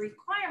parameters or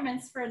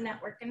requirements for a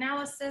network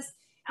analysis.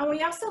 And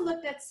we also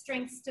looked at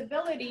strength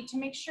stability to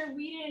make sure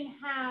we didn't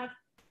have,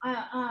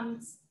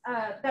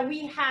 that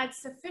we had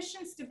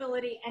sufficient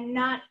stability and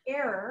not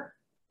error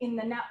in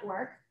the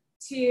network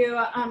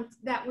to,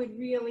 that would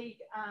really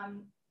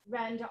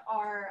render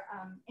our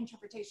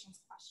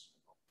interpretations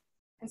questionable.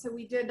 And so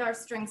we did our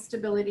strength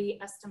stability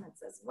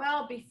estimates as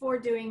well before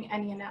doing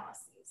any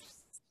analyses.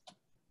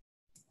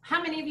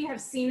 How many of you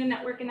have seen a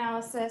network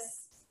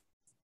analysis?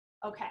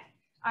 Okay,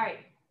 all right,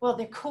 well,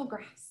 they're cool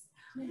graphs.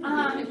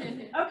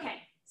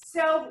 Okay,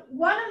 so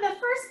one of the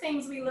first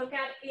things we look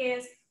at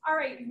is, all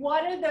right,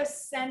 what are the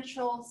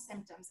central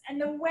symptoms?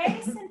 And the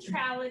way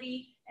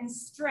centrality and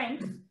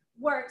strength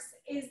works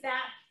is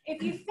that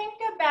if you think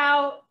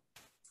about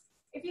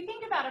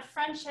a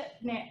friendship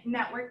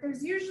network,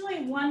 there's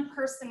usually one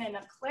person in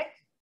a clique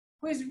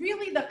who is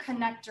really the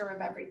connector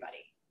of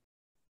everybody,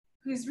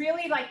 who's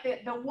really like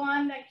the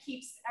one that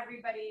keeps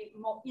everybody,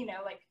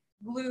 like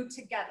glued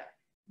together.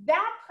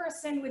 That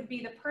person would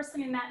be the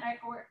person in that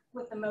network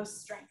with the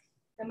most strength,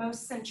 the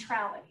most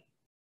centrality,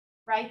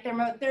 right?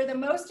 They're the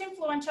most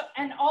influential,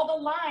 and all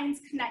the lines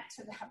connect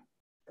to them,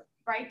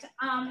 right?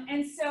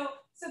 And so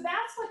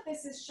that's what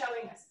this is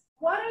showing us.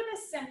 What are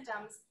the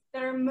symptoms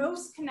that are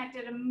most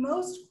connected and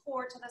most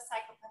core to the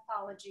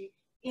psychopathology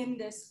in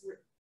this group?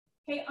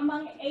 Okay,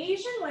 among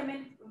Asian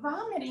women,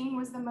 vomiting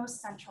was the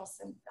most central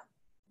symptom,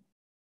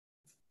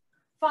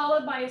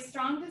 followed by a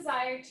strong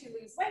desire to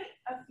lose weight,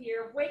 a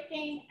fear of weight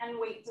gain, and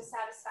weight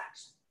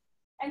dissatisfaction.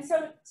 And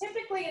so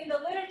typically in the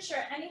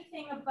literature,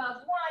 anything above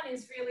 1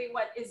 is really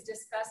what is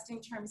discussed in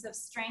terms of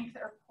strength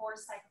or core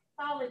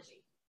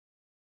psychopathology.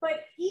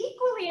 But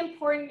equally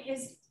important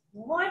is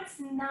what's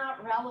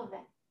not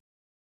relevant.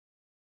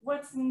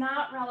 What's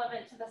not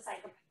relevant to the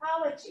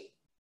psychopathology?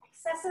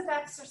 Excessive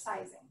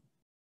exercising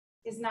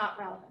is not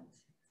relevant.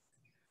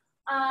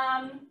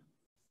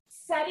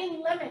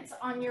 Setting limits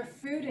on your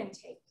food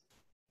intake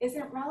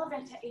isn't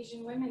relevant to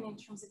Asian women in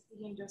terms of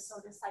eating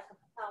disorder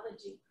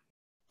psychopathology.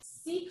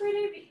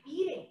 Secretive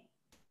eating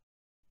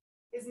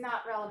is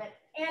not relevant.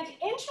 And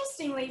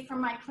interestingly, for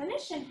my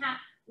clinician hat,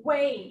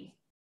 weighing.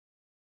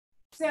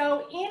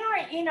 So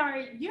in our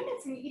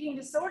units in eating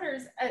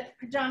disorders,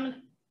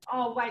 predominantly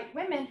all white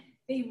women,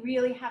 they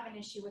really have an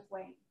issue with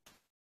weighing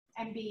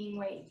and being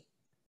weighed.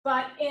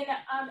 But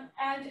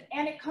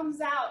and it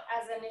comes out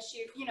as an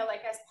issue, you know,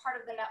 like as part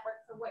of the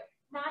network for what,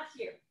 not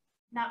here,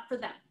 not for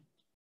them.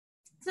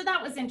 So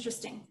that was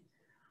interesting.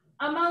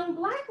 Among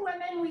Black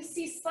women, we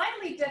see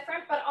slightly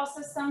different, but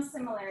also some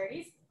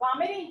similarities.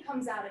 Vomiting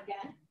comes out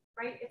again,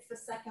 right? It's the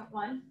second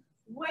one.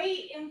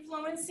 Weight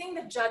influencing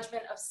the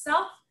judgment of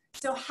self.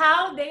 So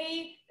how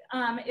they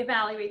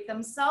evaluate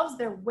themselves,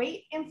 their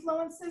weight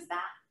influences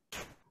that.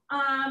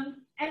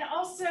 And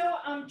also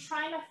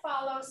trying to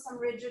follow some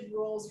rigid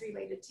rules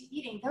related to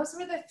eating. Those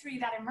were the three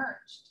that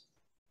emerged.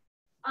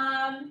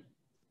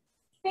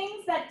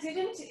 Things that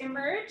didn't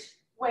emerge,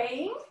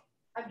 weighing,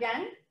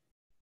 again,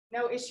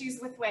 no issues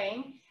with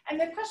weighing. And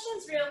the question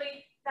is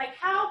really like,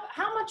 how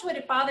much would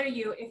it bother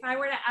you if I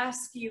were to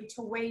ask you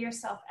to weigh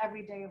yourself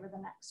every day over the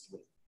next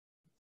week?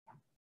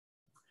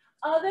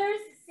 Others,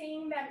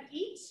 seeing them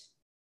eat,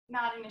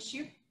 not an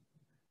issue,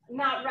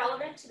 not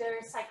relevant to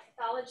their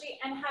psychopathology,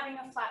 and having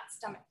a flat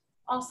stomach,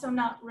 also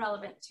not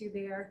relevant to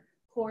their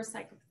core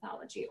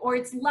psychopathology, or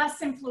it's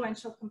less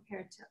influential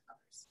compared to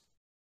others.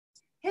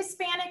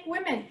 Hispanic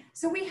women,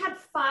 so we had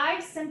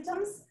 5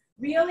 symptoms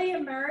really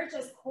emerge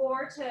as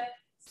core to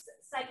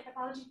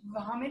psychopathology.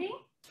 Vomiting,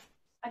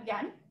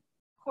 again,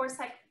 core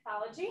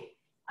psychopathology,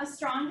 a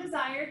strong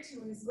desire to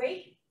lose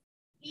weight,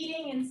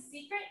 eating in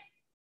secret,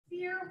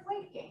 fear of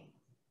weight gain,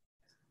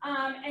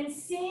 and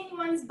seeing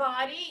one's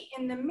body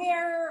in the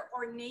mirror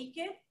or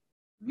naked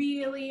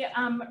really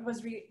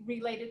was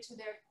related to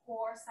their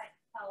core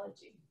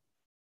psychopathology.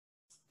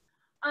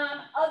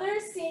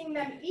 Others, seeing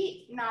them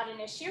eat, not an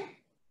issue.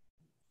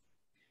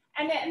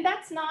 And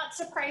that's not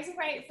surprising,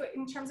 right?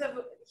 In terms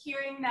of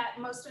hearing that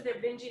most of their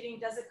binge eating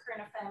does occur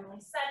in a family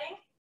setting,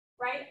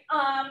 right?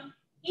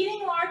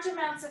 Eating large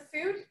amounts of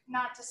food,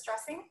 not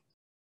distressing.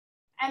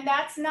 And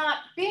that's not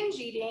binge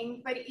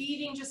eating, but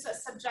eating just a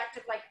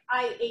subjective, like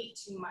I ate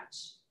too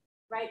much,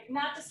 right?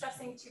 Not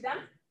distressing to them.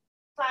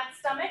 Flat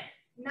stomach,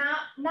 I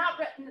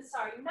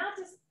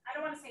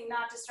don't want to say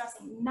not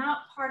distressing, not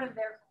part of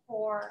their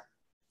core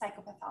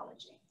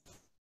psychopathology.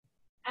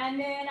 And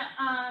then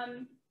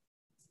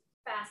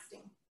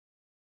fasting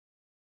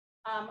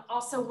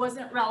also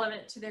wasn't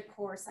relevant to their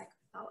core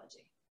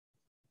psychopathology.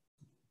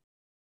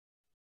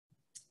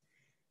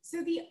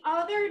 So the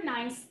other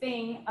nice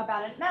thing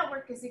about a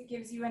network is it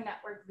gives you a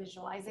network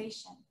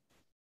visualization.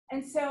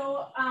 And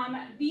so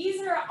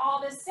these are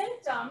all the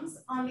symptoms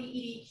on the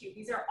EDQ.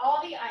 These are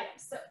all the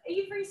items. So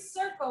every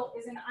circle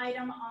is an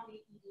item on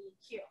the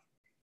EDQ.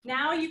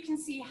 Now you can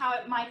see how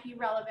it might be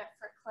relevant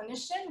for a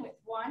clinician with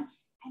one,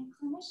 and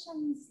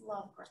clinicians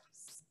love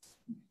graphs.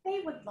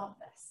 They would love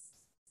this,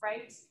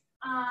 right?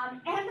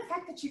 And the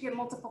fact that you get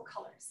multiple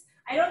colors.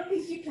 I don't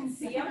think you can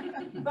see them,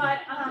 but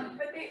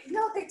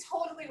they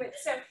totally would.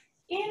 So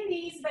in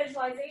these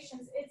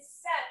visualizations,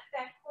 it's set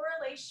that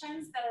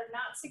correlations that are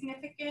not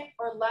significant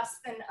or less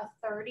than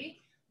a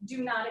 30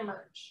 do not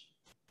emerge,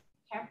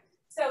 okay?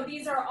 So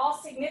these are all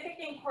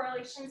significant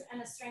correlations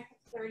and a strength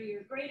of 30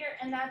 or greater,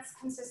 and that's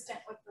consistent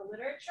with the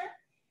literature.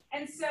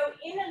 And so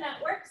in a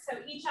network, so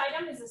each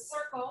item is a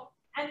circle,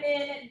 and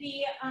then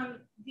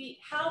the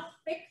how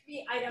thick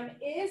the item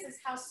is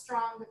how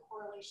strong the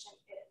correlation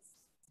is.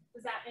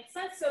 Does that make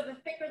sense? So the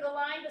thicker the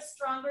line, the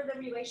stronger the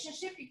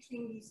relationship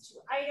between these two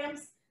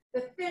items.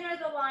 The thinner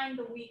the line,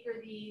 the weaker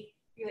the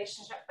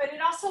relationship. But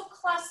it also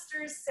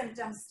clusters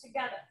symptoms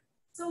together.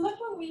 So look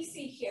what we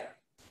see here.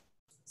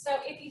 So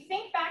if you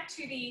think back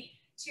to the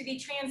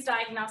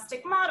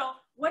transdiagnostic model,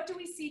 what do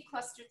we see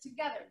clustered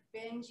together?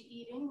 Binge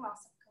eating,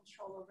 loss of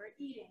control over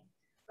eating,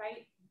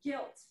 right?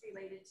 Guilt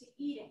related to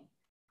eating.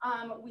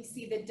 We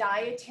see the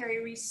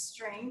dietary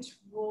restraint,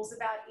 rules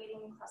about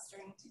eating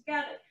clustering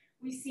together.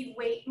 We see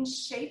weight and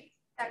shape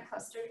that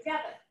cluster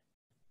together.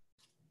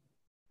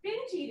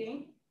 Binge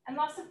eating and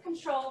loss of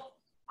control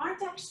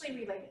aren't actually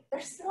related.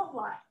 They're still a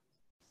lie.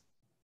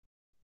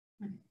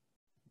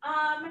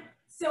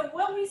 So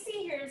what we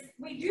see here is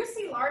we do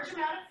see large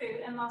amount of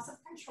food and loss of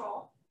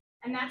control,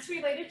 and that's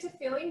related to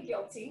feeling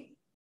guilty.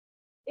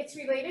 It's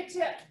related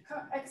to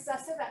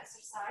excessive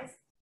exercise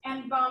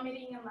and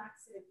vomiting and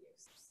laxative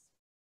use.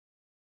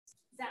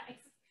 Does that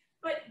make sense?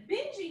 But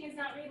binging is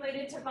not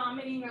related to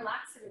vomiting or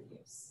laxative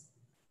use,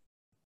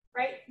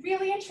 right?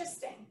 Really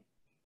interesting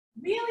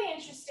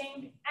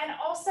and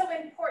also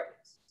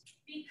important,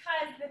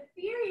 because the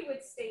theory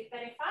would state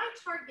that if I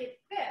target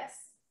this,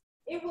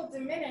 it will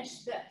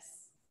diminish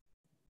this,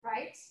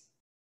 right?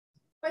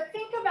 But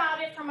think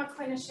about it from a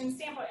clinician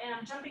standpoint, and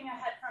I'm jumping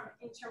ahead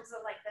in terms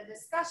of like the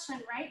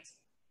discussion, right?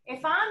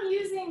 If I'm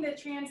using the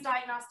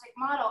transdiagnostic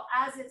model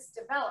as it's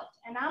developed,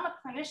 and I'm a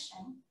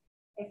clinician,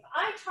 if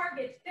I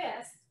target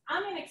this,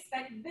 I'm going to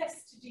expect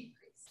this to decrease.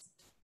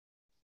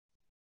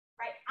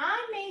 Right?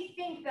 I may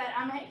think that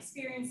I'm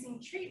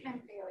experiencing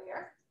treatment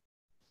failure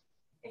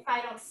if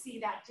I don't see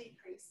that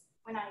decrease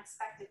when I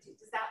expect it to.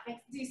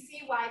 Do you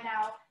see why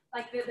now,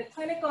 like the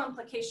clinical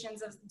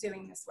implications of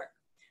doing this work?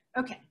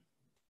 Okay.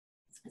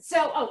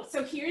 So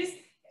here's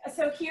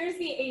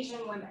the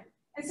Asian women.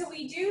 And so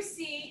we do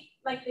see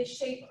like the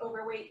shape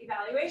overweight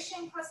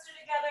evaluation cluster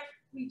together.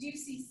 we do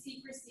see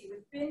secrecy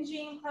with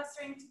binging,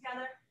 clustering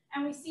together,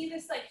 and we see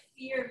this like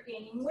fear of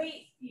gaining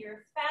weight, fear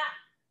of fat,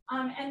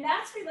 and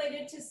that's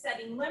related to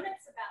setting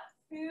limits about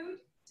food,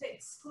 to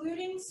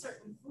excluding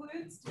certain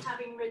foods, to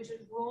having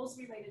rigid rules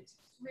related to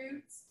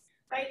fruits,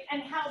 right?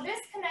 And how this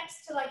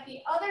connects to like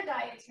the other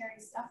dietary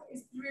stuff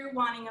is through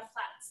wanting a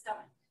flat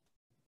stomach.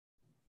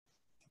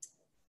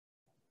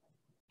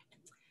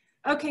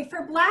 Okay,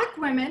 for Black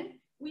women,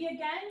 we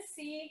again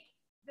see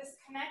this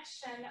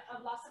connection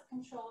of loss of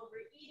control over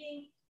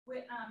eating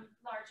with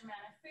large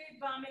amount of food,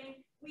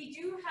 vomiting. We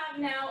do have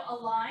now a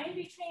line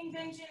between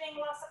binge eating and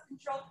loss of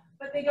control,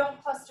 but they don't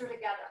cluster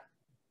together.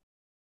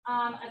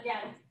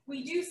 Again,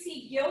 we do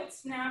see guilt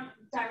now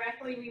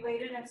directly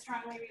related and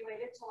strongly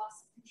related to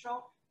loss of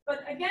control.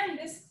 But again,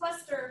 this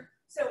cluster,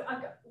 so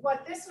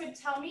what this would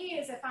tell me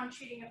is if I'm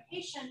treating a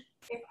patient,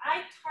 if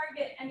I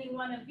target any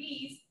one of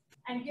these,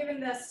 and given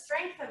the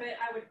strength of it,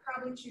 I would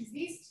probably choose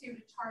these two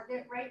to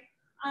target, right?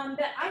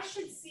 That I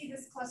should see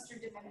this cluster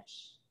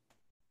diminish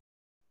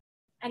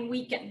and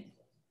weaken.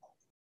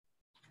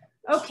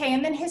 Okay,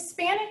 and then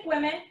Hispanic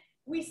women,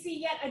 we see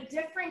yet a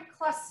different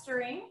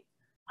clustering.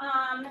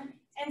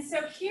 And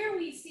so here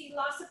we see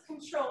loss of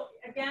control,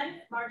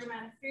 again, large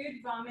amount of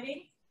food,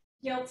 vomiting,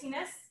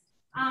 guiltiness.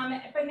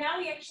 But now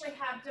we actually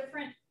have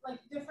different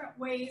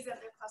ways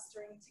that they're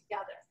clustering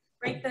together,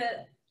 right?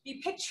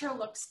 The picture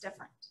looks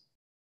different.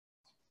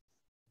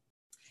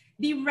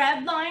 The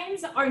red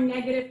lines are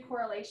negative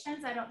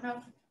correlations. I don't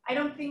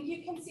think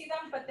you can see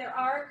them, but there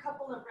are a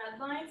couple of red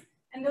lines,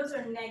 and those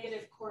are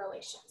negative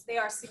correlations. They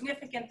are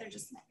significant, they're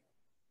just negative.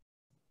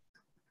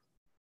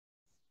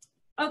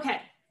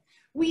 Okay,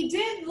 we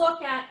did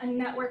look at a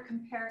network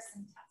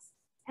comparison test,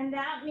 and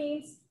that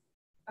means,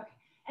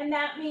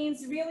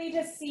 really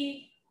to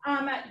see,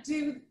 does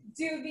the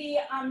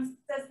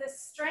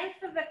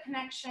strength of the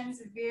connections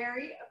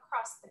vary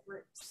across the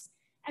groups?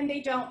 And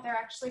they don't, they're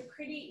actually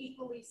pretty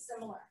equally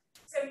similar.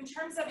 So in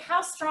terms of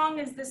how strong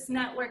is this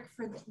network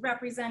for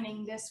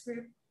representing this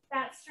group,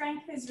 that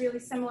strength is really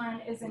similar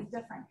and isn't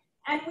different.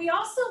 And we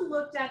also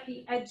looked at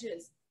the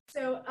edges.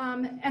 So,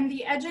 and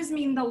the edges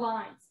mean the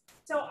lines.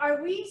 So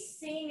are we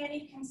seeing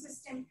any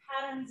consistent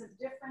patterns of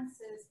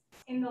differences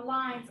in the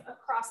lines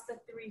across the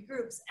three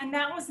groups? And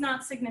that was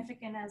not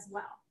significant as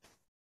well.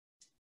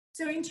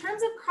 So in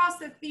terms of across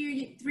the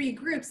three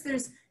groups,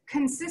 there's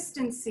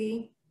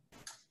consistency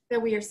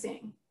that we are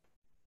seeing.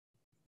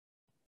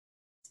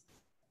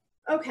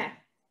 Okay.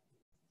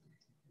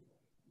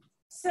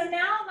 So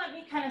now let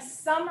me kind of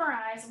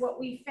summarize what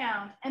we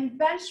found and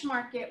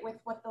benchmark it with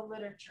what the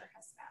literature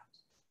has found.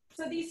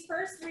 So these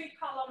first three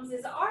columns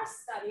is our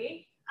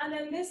study, and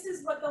then this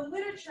is what the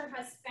literature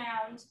has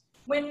found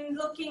when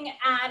looking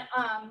at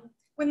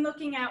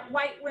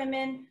white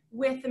women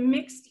with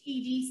mixed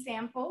ED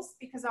samples,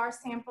 because our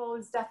sample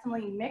is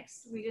definitely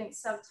mixed. We didn't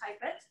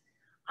subtype it.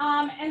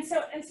 And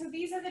so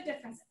these are the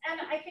differences. And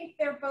I think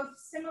they're both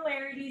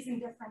similarities and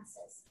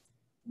differences.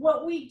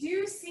 What we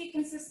do see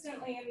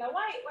consistently in the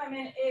white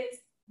women is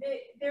that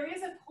there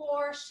is a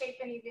core shape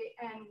and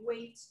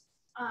weight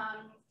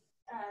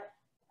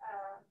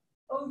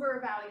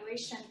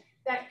over-evaluation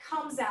that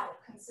comes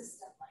out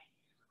consistently.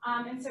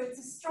 And so it's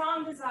a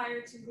strong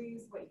desire to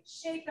lose weight,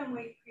 shape and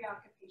weight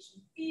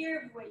preoccupation,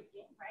 fear of weight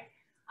gain, right?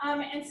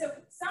 And so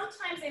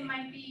sometimes it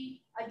might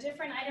be a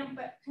different item,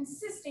 but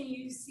consistent,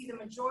 you see the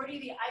majority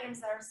of the items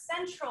that are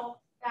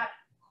central, that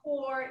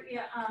core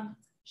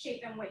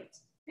shape and weight.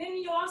 Then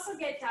you also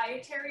get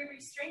dietary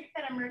restraint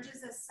that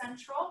emerges as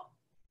central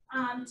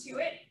to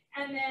it,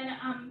 and then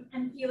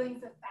and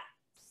feelings of fat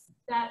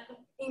that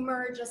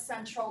emerge as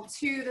central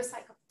to the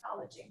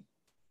psychopathology.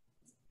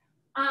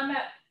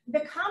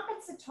 The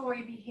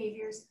compensatory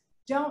behaviors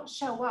don't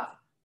show up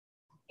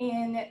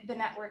in the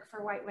network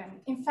for white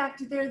women. In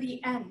fact, they're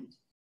the end,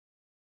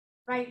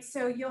 right?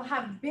 So you'll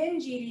have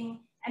binge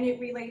eating and it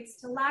relates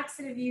to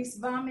laxative use,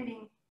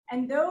 vomiting,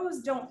 and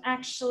those don't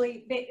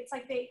actually, it's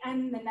like they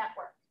end the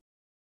network.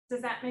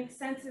 Does that make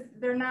sense?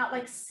 They're not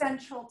like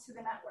central to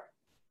the network.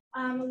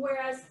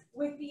 Whereas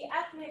with the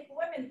ethnic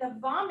women, the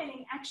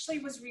vomiting actually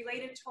was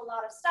related to a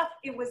lot of stuff.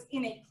 It was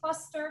in a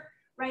cluster,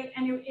 right?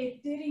 And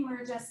it did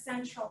emerge as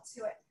central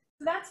to it.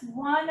 So that's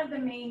one of the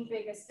main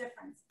biggest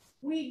differences.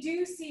 We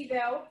do see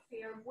though,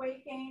 fear of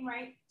weight gain,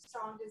 right?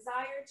 Strong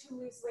desire to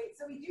lose weight.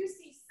 So we do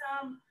see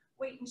some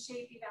weight and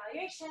shape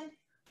evaluation,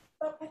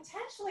 but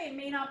potentially it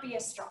may not be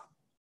as strong.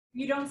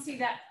 You don't see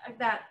that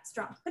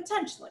strong,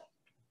 potentially.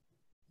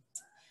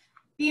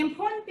 The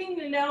important thing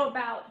to know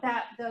about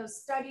those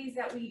studies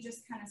that we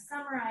just kind of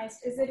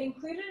summarized is it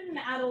included an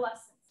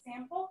adolescent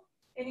sample,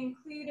 it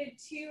included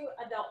 2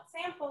 adult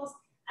samples,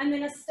 and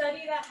then a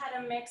study that had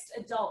a mixed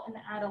adult and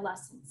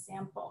adolescent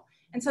sample.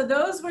 And so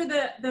those were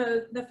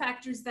the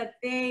factors that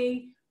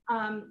they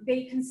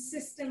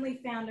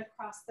consistently found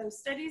across those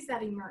studies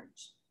that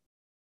emerged.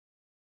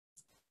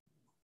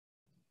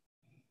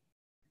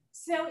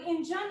 So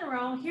in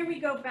general, here we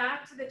go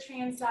back to the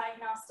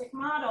transdiagnostic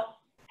model.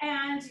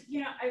 And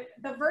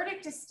the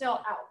verdict is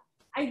still out.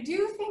 I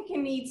do think it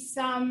needs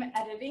some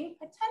editing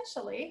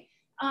potentially,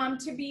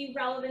 to be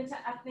relevant to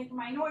ethnic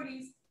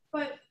minorities,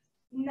 but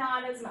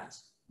not as much.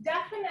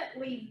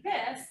 Definitely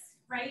this,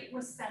 right,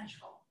 was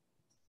central.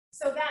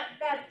 So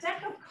that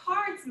deck of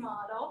cards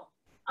model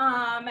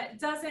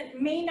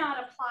may not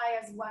apply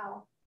as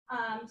well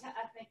to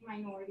ethnic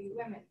minority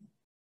women,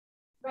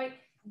 right?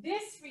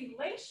 This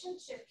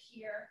relationship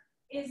here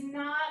is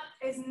not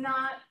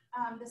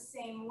the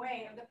same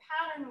way, or the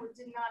pattern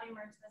did not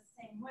emerge the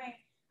same way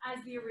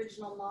as the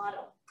original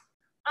model.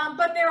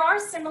 But there are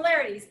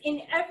similarities.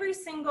 In every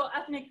single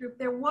ethnic group,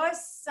 there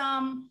was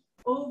some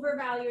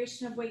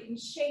overvaluation of weight and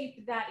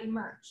shape that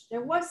emerged.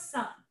 There was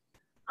some.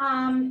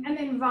 And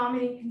then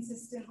vomiting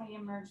consistently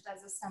emerged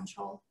as a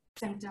central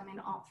symptom in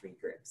all three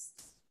groups.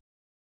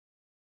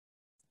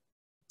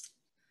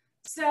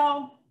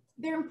 So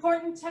they're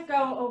important to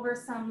go over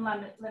some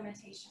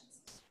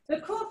limitations.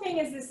 The cool thing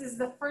is this is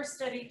the first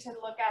study to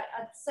look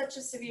at such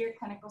a severe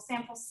clinical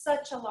sample,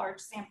 such a large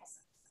sample size.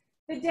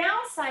 The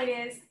downside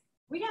is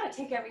we got to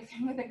take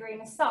everything with a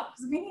grain of salt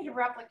because we need to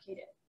replicate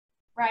it,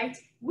 right?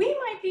 We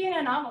might be an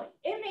anomaly.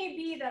 It may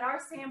be that our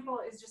sample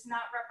is just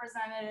not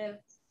representative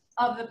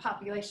of the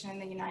population in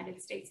the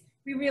United States.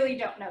 We really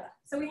don't know that.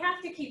 So we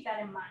have to keep that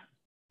in mind.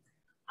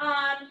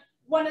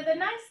 One of the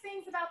nice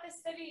things about this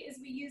study is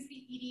we use the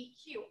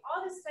EDQ.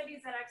 All the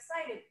studies that I've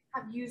cited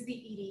have used the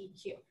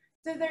EDQ.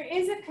 So there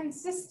is a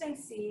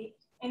consistency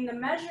in the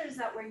measures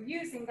that we're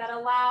using that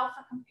allow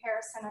for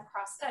comparison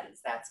across studies.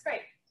 That's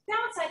great.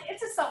 Downside,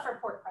 it's a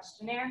self-report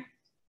questionnaire.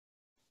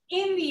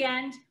 In the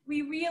end,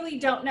 we really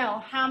don't know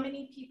how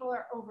many people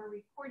are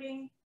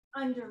over-reporting,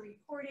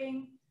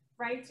 under-reporting,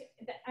 right?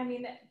 I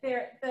mean,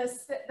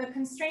 the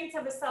constraints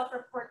of a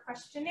self-report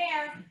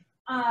questionnaire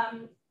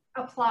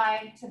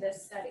apply to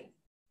this study.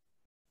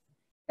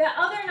 The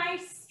other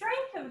nice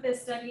strength of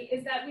this study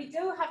is that we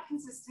do have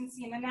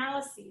consistency in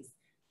analyses.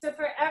 So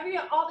for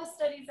all the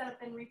studies that have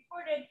been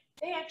reported,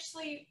 they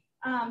actually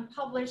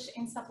publish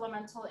in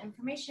supplemental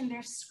information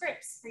their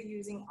scripts for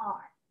using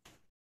R.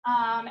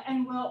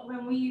 And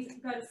when we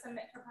go to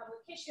submit for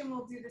publication,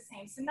 we'll do the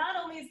same. So not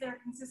only is there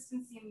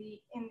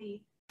consistency in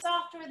the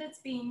software that's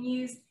being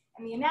used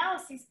and the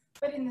analyses,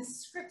 but in the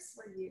scripts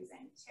we're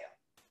using too.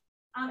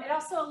 It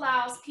also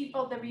allows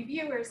people, the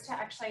reviewers, to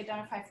actually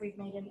identify if we've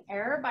made an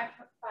error by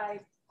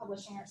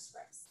publishing our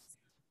scripts.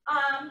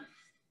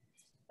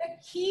 The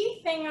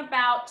key thing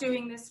about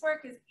doing this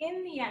work is,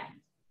 in the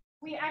end,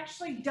 we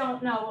actually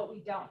don't know what we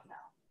don't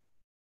know,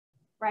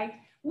 right?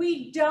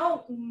 We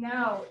don't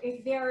know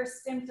if there are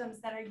symptoms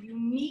that are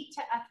unique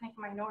to ethnic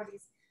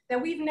minorities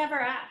that we've never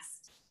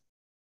asked,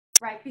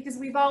 right? Because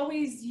we've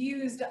always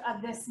used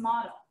this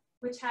model,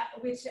 which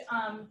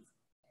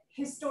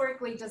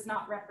historically does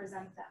not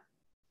represent them.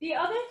 The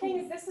other thing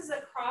is this is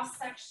a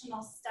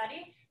cross-sectional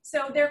study,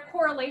 so they're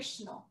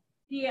correlational.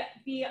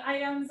 The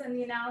items and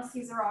the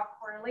analyses are all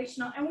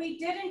correlational, and we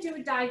didn't do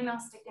a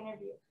diagnostic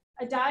interview.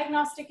 A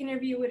diagnostic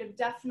interview would have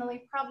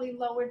definitely probably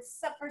lowered,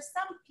 for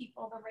some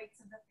people, the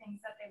rates of the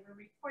things that they were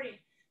reporting,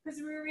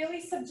 because we're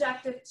really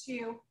subjective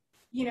to,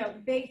 you know,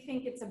 they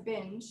think it's a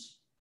binge,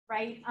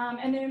 right?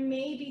 And there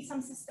may be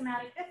some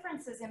systematic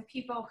differences in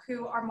people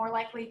who are more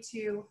likely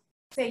to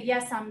say,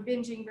 yes, I'm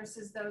binging,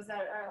 versus those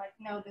that are like,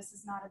 no, this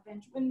is not a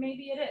binge, when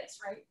maybe it is,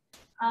 right?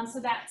 So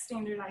that's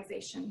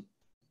standardization.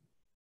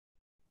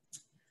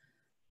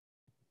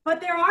 But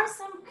there are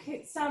some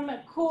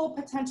cool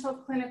potential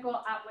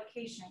clinical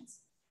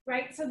applications,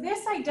 right? So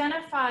this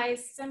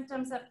identifies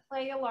symptoms that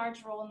play a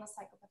large role in the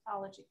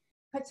psychopathology,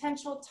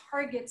 potential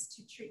targets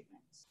to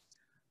treatment.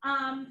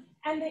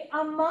 And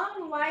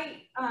among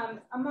white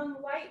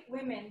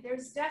women,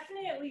 there's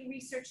definitely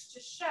research to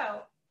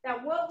show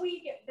that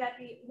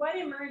what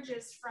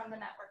emerges from the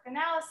network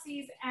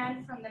analyses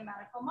and from the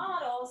medical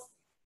models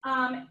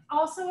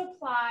also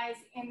applies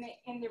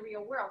in the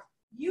real world.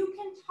 You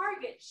can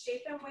target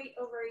shape and weight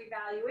over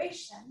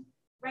evaluation,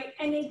 right?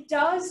 And it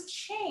does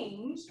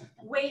change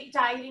weight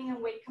dieting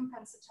and weight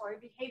compensatory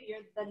behavior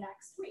the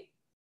next week,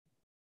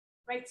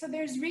 right? So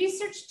there's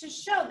research to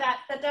show that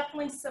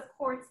definitely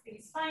supports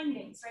these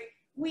findings, right?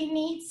 We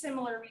need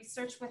similar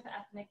research with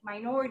ethnic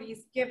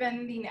minorities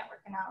given the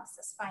network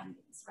analysis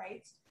findings,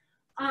 right?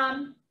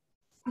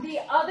 The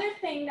other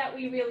thing that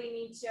we really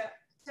need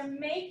to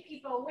make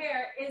people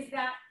aware is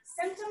that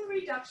symptom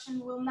reduction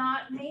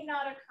may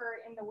not occur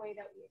in the way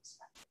that we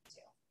expect it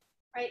to,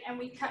 right?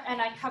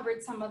 And I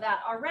covered some of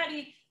that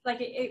already. Like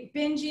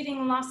binge eating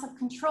and loss of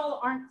control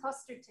aren't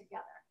clustered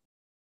together,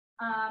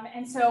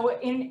 and so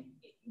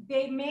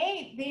they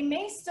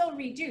may still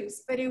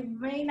reduce, but it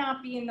may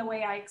not be in the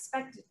way I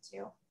expect it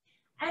to,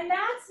 and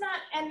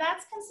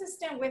that's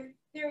consistent with,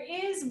 there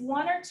is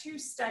 1 or 2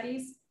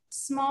 studies,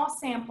 small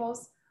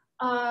samples,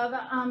 of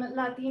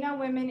Latina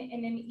women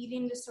in an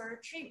eating disorder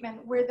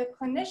treatment where the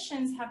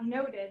clinicians have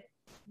noted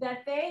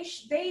that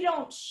they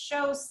don't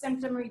show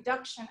symptom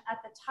reduction at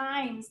the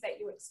times that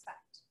you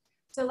expect.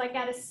 So like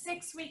at a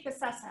 6-week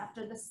assessment,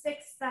 after the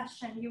 6th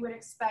session, you would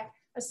expect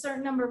a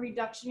certain number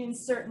reduction in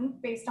certain,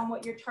 based on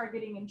what you're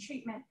targeting in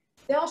treatment.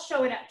 They'll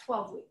show it at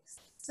 12 weeks.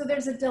 So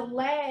there's a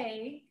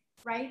delay,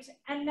 right?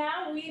 And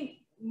now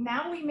we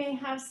now we may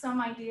have some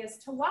ideas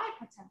to why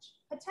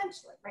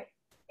potentially, right?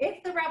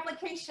 If the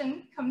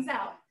replication comes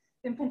out,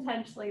 then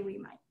potentially we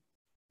might.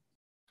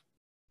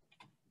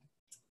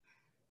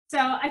 So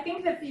I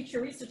think the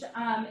future research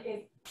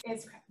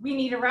is we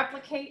need to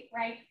replicate,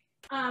 right?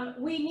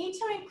 We need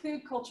to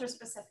include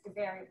culture-specific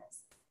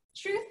variables.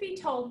 Truth be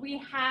told, we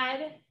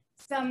had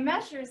some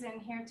measures in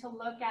here to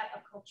look at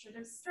a culture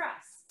of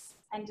stress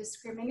and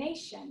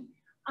discrimination,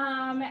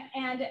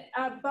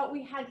 but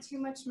we had too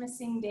much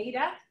missing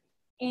data,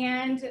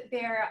 and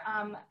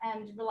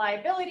and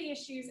reliability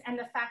issues, and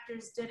the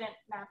factors didn't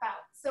map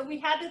out. So we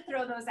had to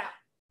throw those out.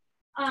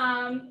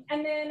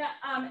 And then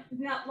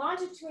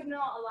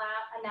longitudinal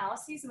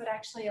analyses would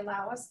actually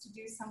allow us to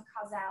do some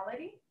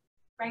causality,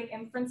 right?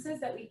 Inferences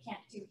that we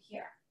can't do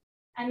here.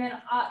 And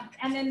then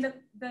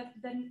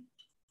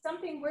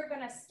something we're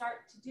going to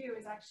start to do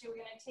is actually we're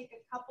going to take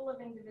a couple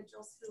of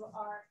individuals who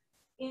are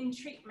in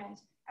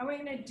treatment, and we're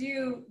going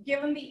to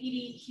give them the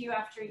EDQ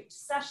after each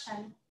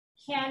session.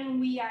 Can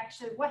we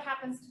actually, what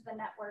happens to the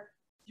network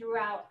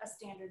throughout a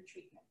standard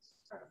treatment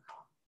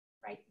protocol,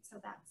 right? So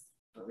that's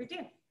what we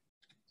do.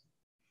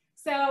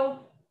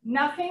 So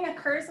nothing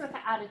occurs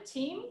without a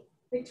team.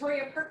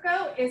 Victoria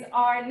Perko is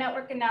our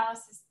network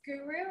analysis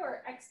guru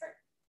or expert.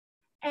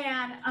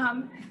 And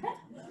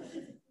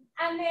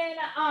and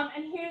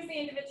here's the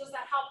individuals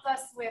that helped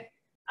us with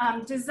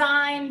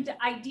design,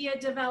 idea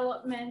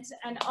development,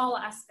 and all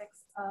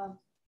aspects of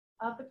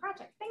the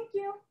project. Thank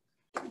you.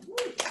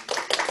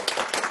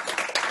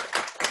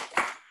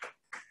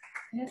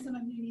 I know some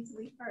of you need to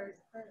leave for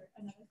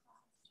another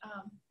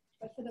class,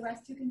 but for the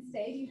rest who can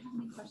stay, do you have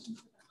any questions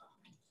for that?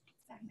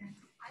 I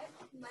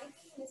might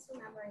be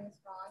misremembering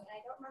this wrong, and I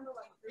don't remember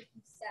what group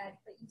you said,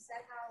 but you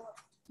said how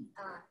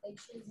they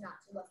choose not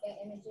to look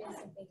at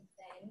images and big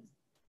things.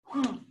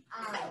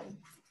 I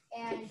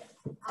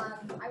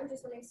was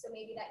just wondering, so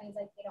maybe that means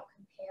like they don't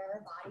compare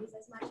bodies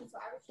as much, and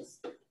so I was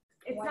just...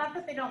 It's not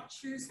that they don't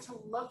choose to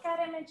look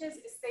at images,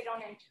 it's they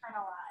don't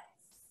internalize.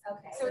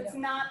 Okay. So it's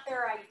not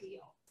their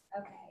ideal.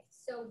 Okay.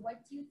 So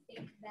what do you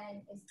think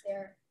then, is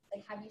there,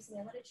 like, have you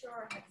seen the literature,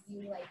 or have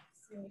you like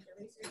seen with your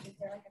research, is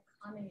there like a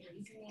common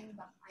reasoning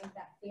behind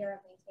that fear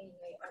of maintaining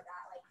weight, or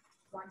that like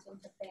wanting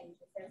to binge?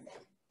 Is there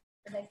been,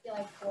 because I feel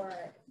like for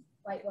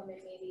white women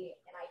maybe,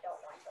 and I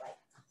don't want to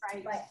like,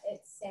 right, but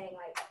it's saying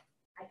like,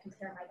 I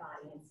compare my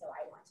body and so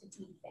I want to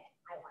be thin.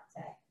 I want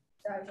to,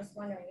 so I was just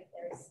wondering if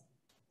there's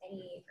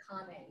any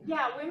common.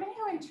 Yeah, women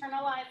who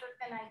internalize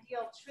an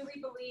ideal truly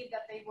believe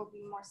that they will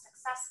be more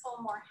successful,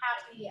 more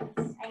happy, Yes.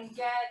 and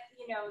get,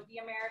 you know, the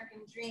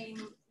American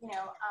dream, you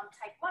know,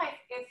 type life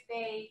if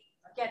they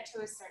get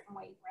to a certain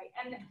weight, right?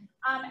 And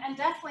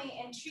definitely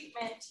in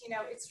treatment, you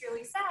know, it's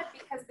really sad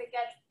because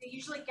they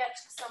usually get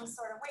to some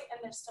sort of weight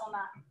and they're still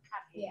not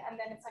happy. Yeah. And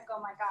then it's like,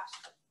 oh my gosh,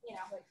 you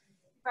know,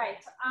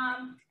 right.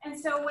 And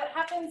so what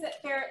happens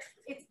that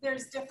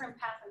there's different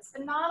pathways,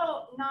 but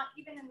not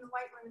even in the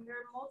white women. There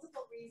are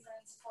multiple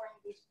reasons for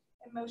engagement.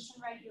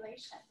 Emotion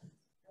regulation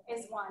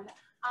is one.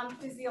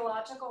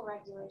 Physiological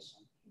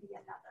regulation can be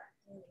another.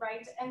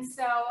 Right, and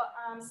so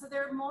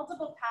there are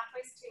multiple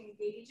pathways to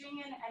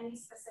engaging in any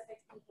specific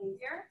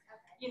behavior,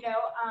 you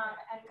know,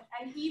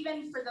 and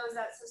even for those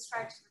that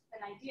subscribe to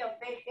an ideal,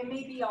 it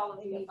may be all of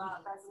the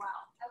above as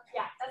well.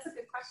 Okay. Yeah, that's a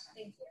good question.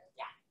 Thank you.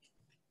 Yeah.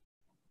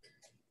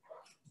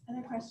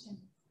 Another question.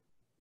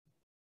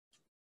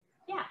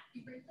 Yeah.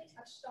 You briefly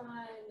touched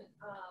on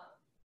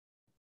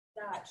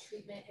that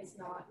treatment is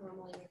not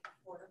normally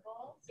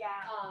affordable.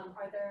 Yeah.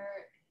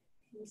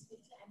 Can you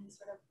speak to any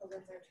sort of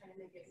programs that are trying to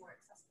make it more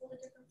accessible to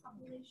different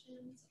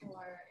populations,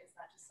 or is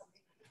that just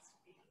something that needs to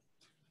be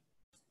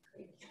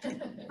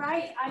created?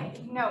 Right.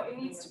 No, it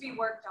needs to be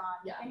worked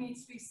on. Yeah. It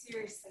needs to be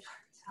seriously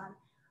worked on.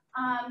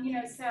 You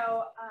know,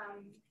 so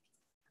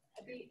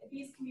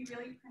these can be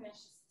really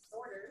pernicious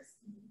disorders,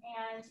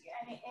 and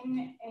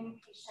in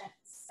inpatient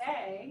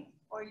stay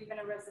or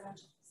even a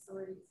residential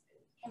facility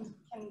can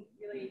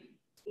really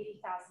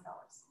 $80,000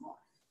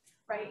 more.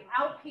 Right,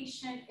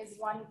 outpatient is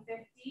 $150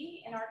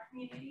 in our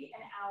community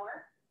an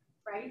hour,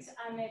 right?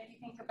 If you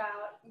think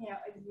about, you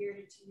know, a year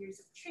to 2 years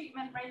of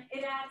treatment, right,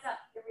 it adds up.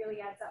 It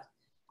really adds up.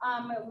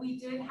 We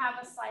did have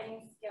a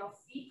sliding scale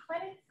fee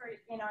clinic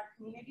in our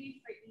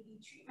community for ED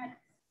treatment,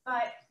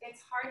 but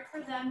it's hard for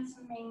them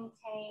to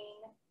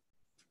maintain,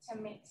 to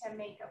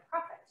make a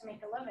profit, to make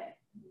a living,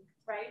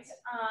 right?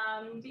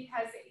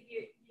 Because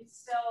you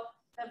still,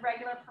 the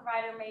regular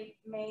provider may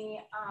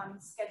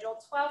schedule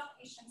 12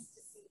 patients to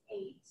see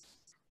 8.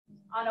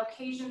 On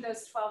occasion,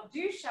 those 12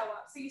 do show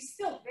up. So you're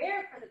still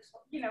there for the,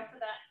 you know, for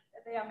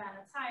the amount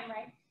of time,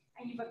 right?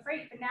 And you book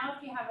great. But now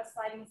if you have a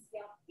sliding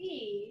scale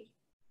fee,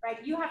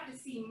 right, you have to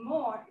see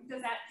more. Do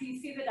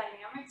you see the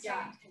dynamics?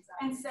 Yeah, right?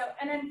 exactly.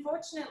 And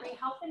unfortunately,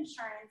 health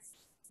insurance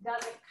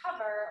doesn't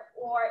cover,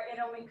 or it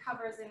only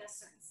covers in a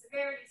certain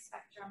severity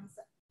spectrum.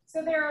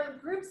 So there are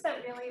groups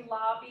that really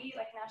lobby,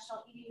 like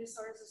National Eating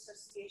Disorders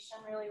Association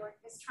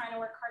is trying to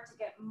work hard to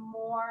get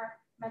more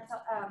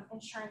mental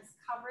insurance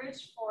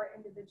coverage for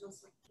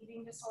individuals with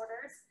eating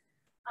disorders,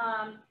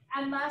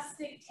 and less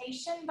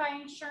dictation by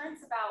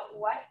insurance about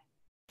what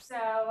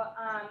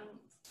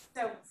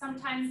So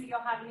sometimes you'll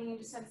have a meeting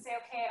just to say,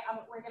 okay,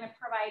 we're going to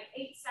provide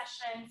 8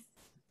 sessions,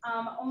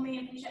 only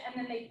inpatient, and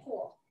then they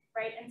pool,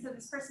 right? And so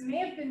this person may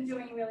have been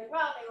doing really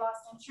well. They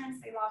lost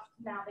insurance,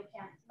 now they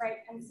can't,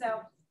 right? And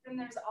so then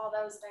there's all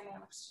those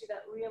dynamics too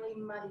that really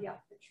muddy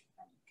up the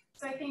treatment.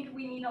 So I think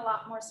we need a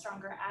lot more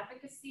stronger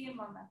advocacy and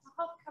more mental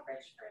health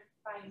coverage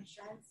by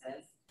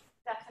insurances,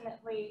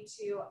 definitely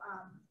to,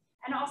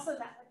 and also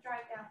that would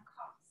drive down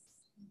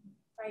costs,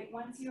 right?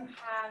 Once you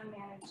have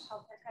managed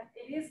healthcare cuts,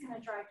 it is going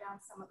to drive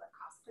down some of the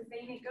costs because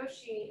they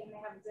negotiate and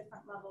they have a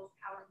different level of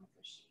power of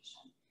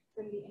negotiation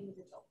than the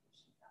individual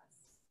patient does.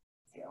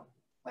 So,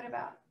 what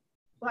about?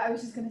 Well, I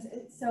was just going to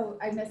say, so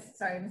I missed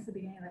the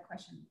beginning of that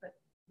question, but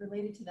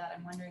related to that,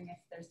 I'm wondering if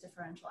there's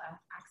differential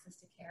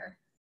access to care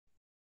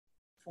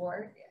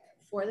for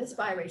this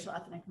biracial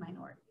ethnic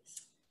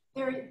minorities.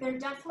 There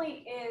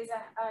definitely is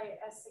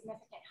a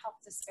significant health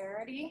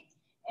disparity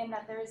in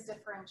that there is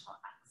differential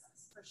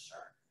access for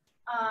sure.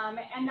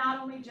 And not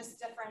only just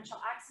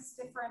differential access,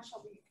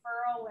 differential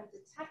referral when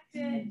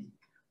detected,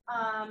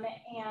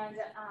 and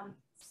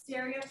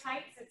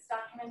stereotypes. It's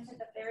documented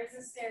that there is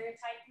a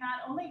stereotype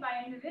not only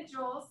by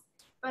individuals,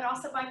 but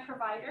also by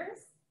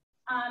providers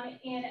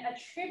in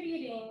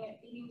attributing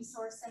eating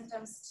disorder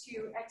symptoms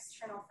to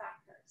external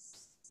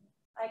factors.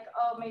 Like,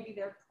 oh, maybe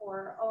they're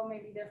poor, oh,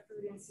 maybe they're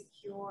food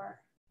insecure,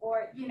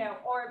 or, you know,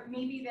 or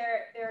maybe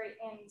they're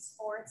in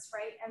sports,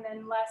 right? And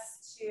then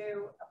less to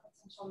a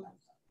potential mental,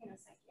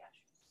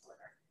 psychiatric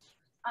disorder.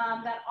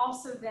 That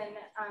also then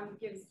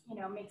gives,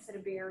 makes it a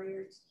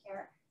barrier to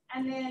care.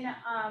 And then,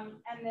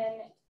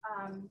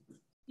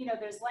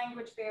 there's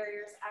language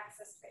barriers,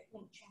 access,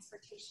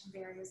 transportation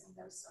barriers, and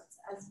those sorts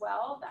as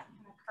well that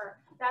can occur.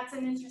 That's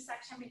an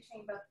intersection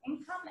between both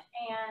income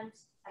and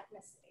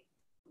ethnicity.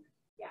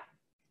 Yeah.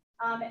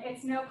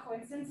 It's no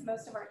coincidence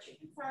most of our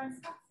treatments are in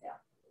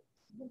Scottsdale.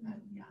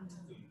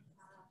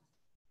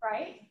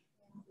 Right?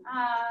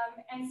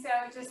 And so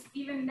just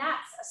even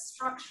that's a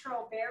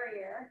structural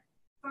barrier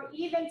for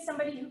even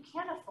somebody who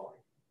can't afford.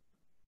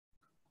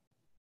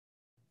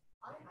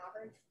 On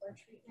average for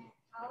treatment,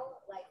 how,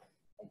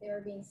 if they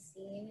were being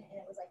seen and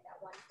it was like that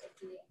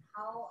 150,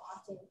 how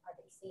often are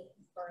they seen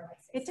for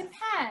It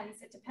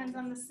depends. It depends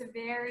on the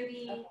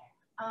severity.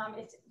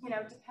 Okay. It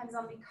depends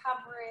on the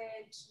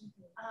coverage,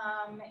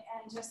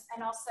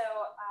 and also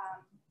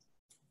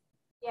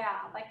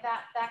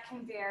that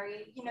can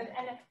vary.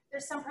 And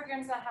there's some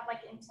programs that have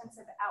like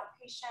intensive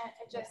outpatient.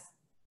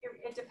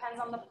 It depends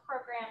on the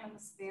program and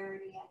the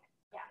severity, and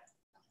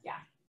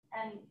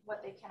and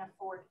what they can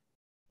afford,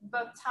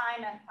 both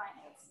time and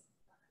finance.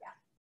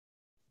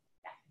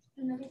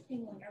 Another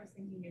thing I was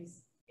thinking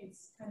is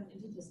it's kind of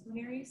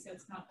interdisciplinary, so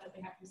it's not that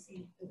they have to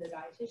see the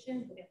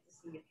dietitian, but they have to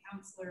see a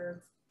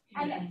counselor,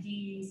 an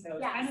MD, so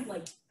it's kind of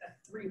like a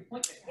 3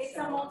 appointments. It's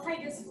a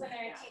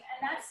multidisciplinary team,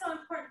 and that's so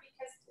important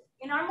because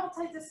in our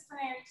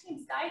multidisciplinary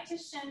teams,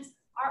 dietitians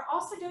are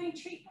also doing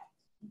treatment.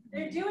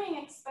 They're doing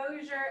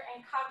exposure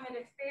and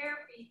cognitive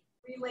therapy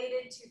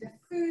related to the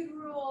food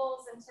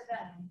rules and to the,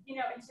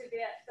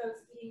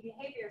 those eating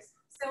behaviors.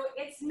 So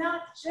it's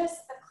not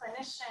just the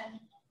clinician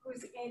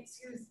who's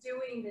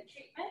doing the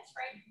treatment,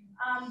 right?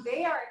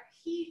 They are a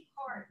key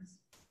part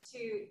to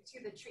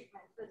the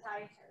treatment, the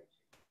dietary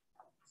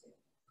treatment.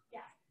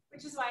 Yeah,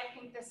 which is why I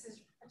think this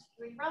is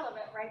particularly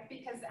relevant, right?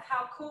 Because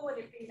how cool would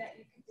it be that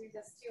you could do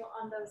this too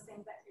on those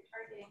things that you're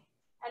targeting,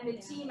 and the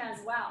team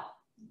as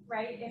well,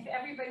 right? If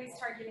everybody's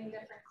targeting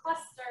different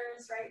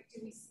clusters, right?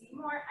 Do we see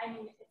more? I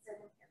mean, it's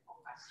an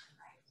empirical question,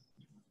 right?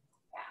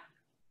 Yeah.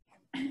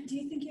 Do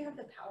you think you have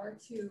the power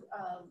to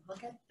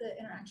look at the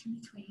interaction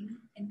between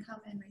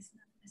income and race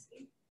and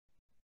ethnicity?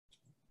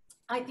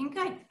 I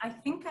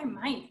think I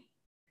might.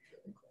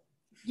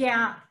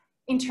 Yeah,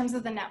 in terms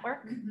of the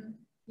network. Mm-hmm.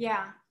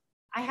 Yeah,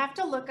 I have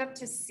to look up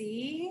to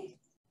see.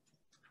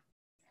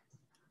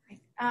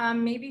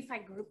 Maybe if I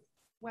group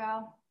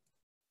well.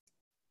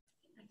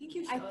 I think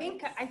you should. I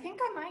think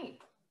I might.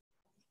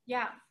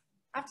 Yeah,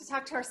 I have to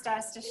talk to our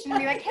statistician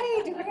and be like,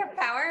 hey, do we have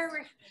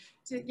power?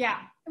 Yeah.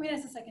 I mean,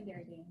 as a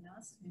secondary data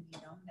analysis, maybe you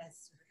don't, as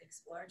sort of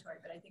exploratory,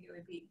 but I think it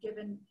would be,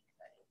 given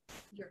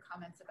your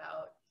comments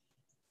about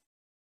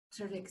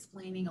sort of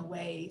explaining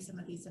away some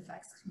of these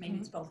effects, maybe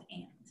it's both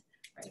and,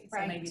 right?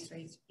 So maybe it's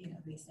raised,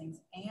 these things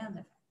and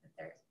the fact that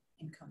their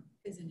income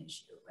is an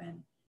issue.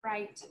 And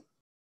right.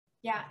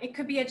 Yeah, it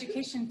could be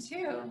education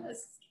too,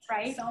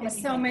 right?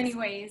 So many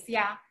ways.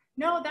 Yeah.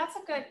 No, that's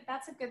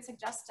a good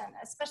suggestion,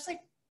 especially,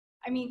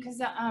 I mean,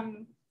 because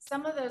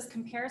some of those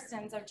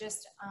comparisons are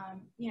just,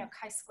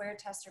 chi-square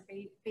test or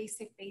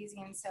basic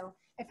Bayesian. So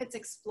if it's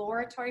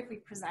exploratory, if we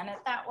present it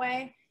that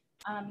way,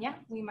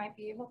 we might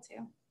be able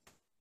to.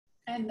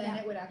 And then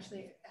it would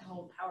actually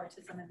hold power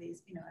to some of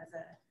these, as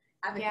a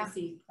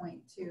advocacy point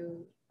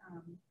to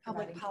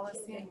public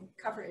policy and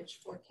coverage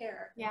for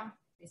care. Yeah.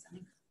 Based on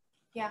income.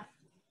 Yeah.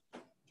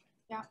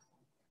 Yeah.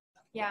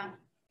 Yeah.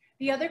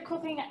 The other cool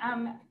thing,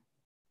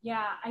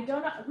 I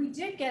don't know. We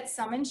did get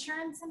some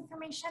insurance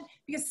information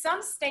because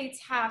some states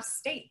have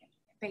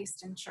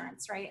state-based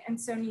insurance, right? And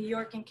so New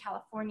York and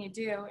California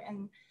do.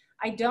 And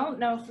I don't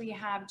know if we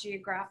have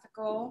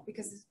geographical,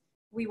 because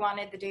we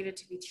wanted the data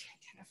to be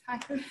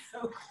de-identified.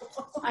 So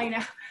cool. I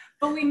know,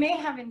 but we may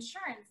have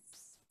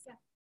insurance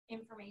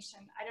information.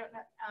 I don't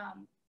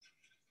know.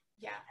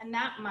 Yeah, and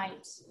that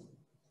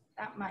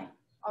might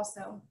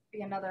also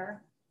be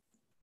another.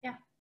 Yeah.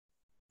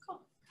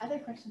 Cool. Other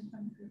questions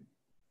from the group?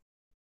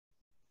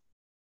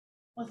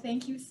 Well,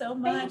 thank you so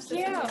much.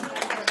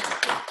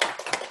 Thank you.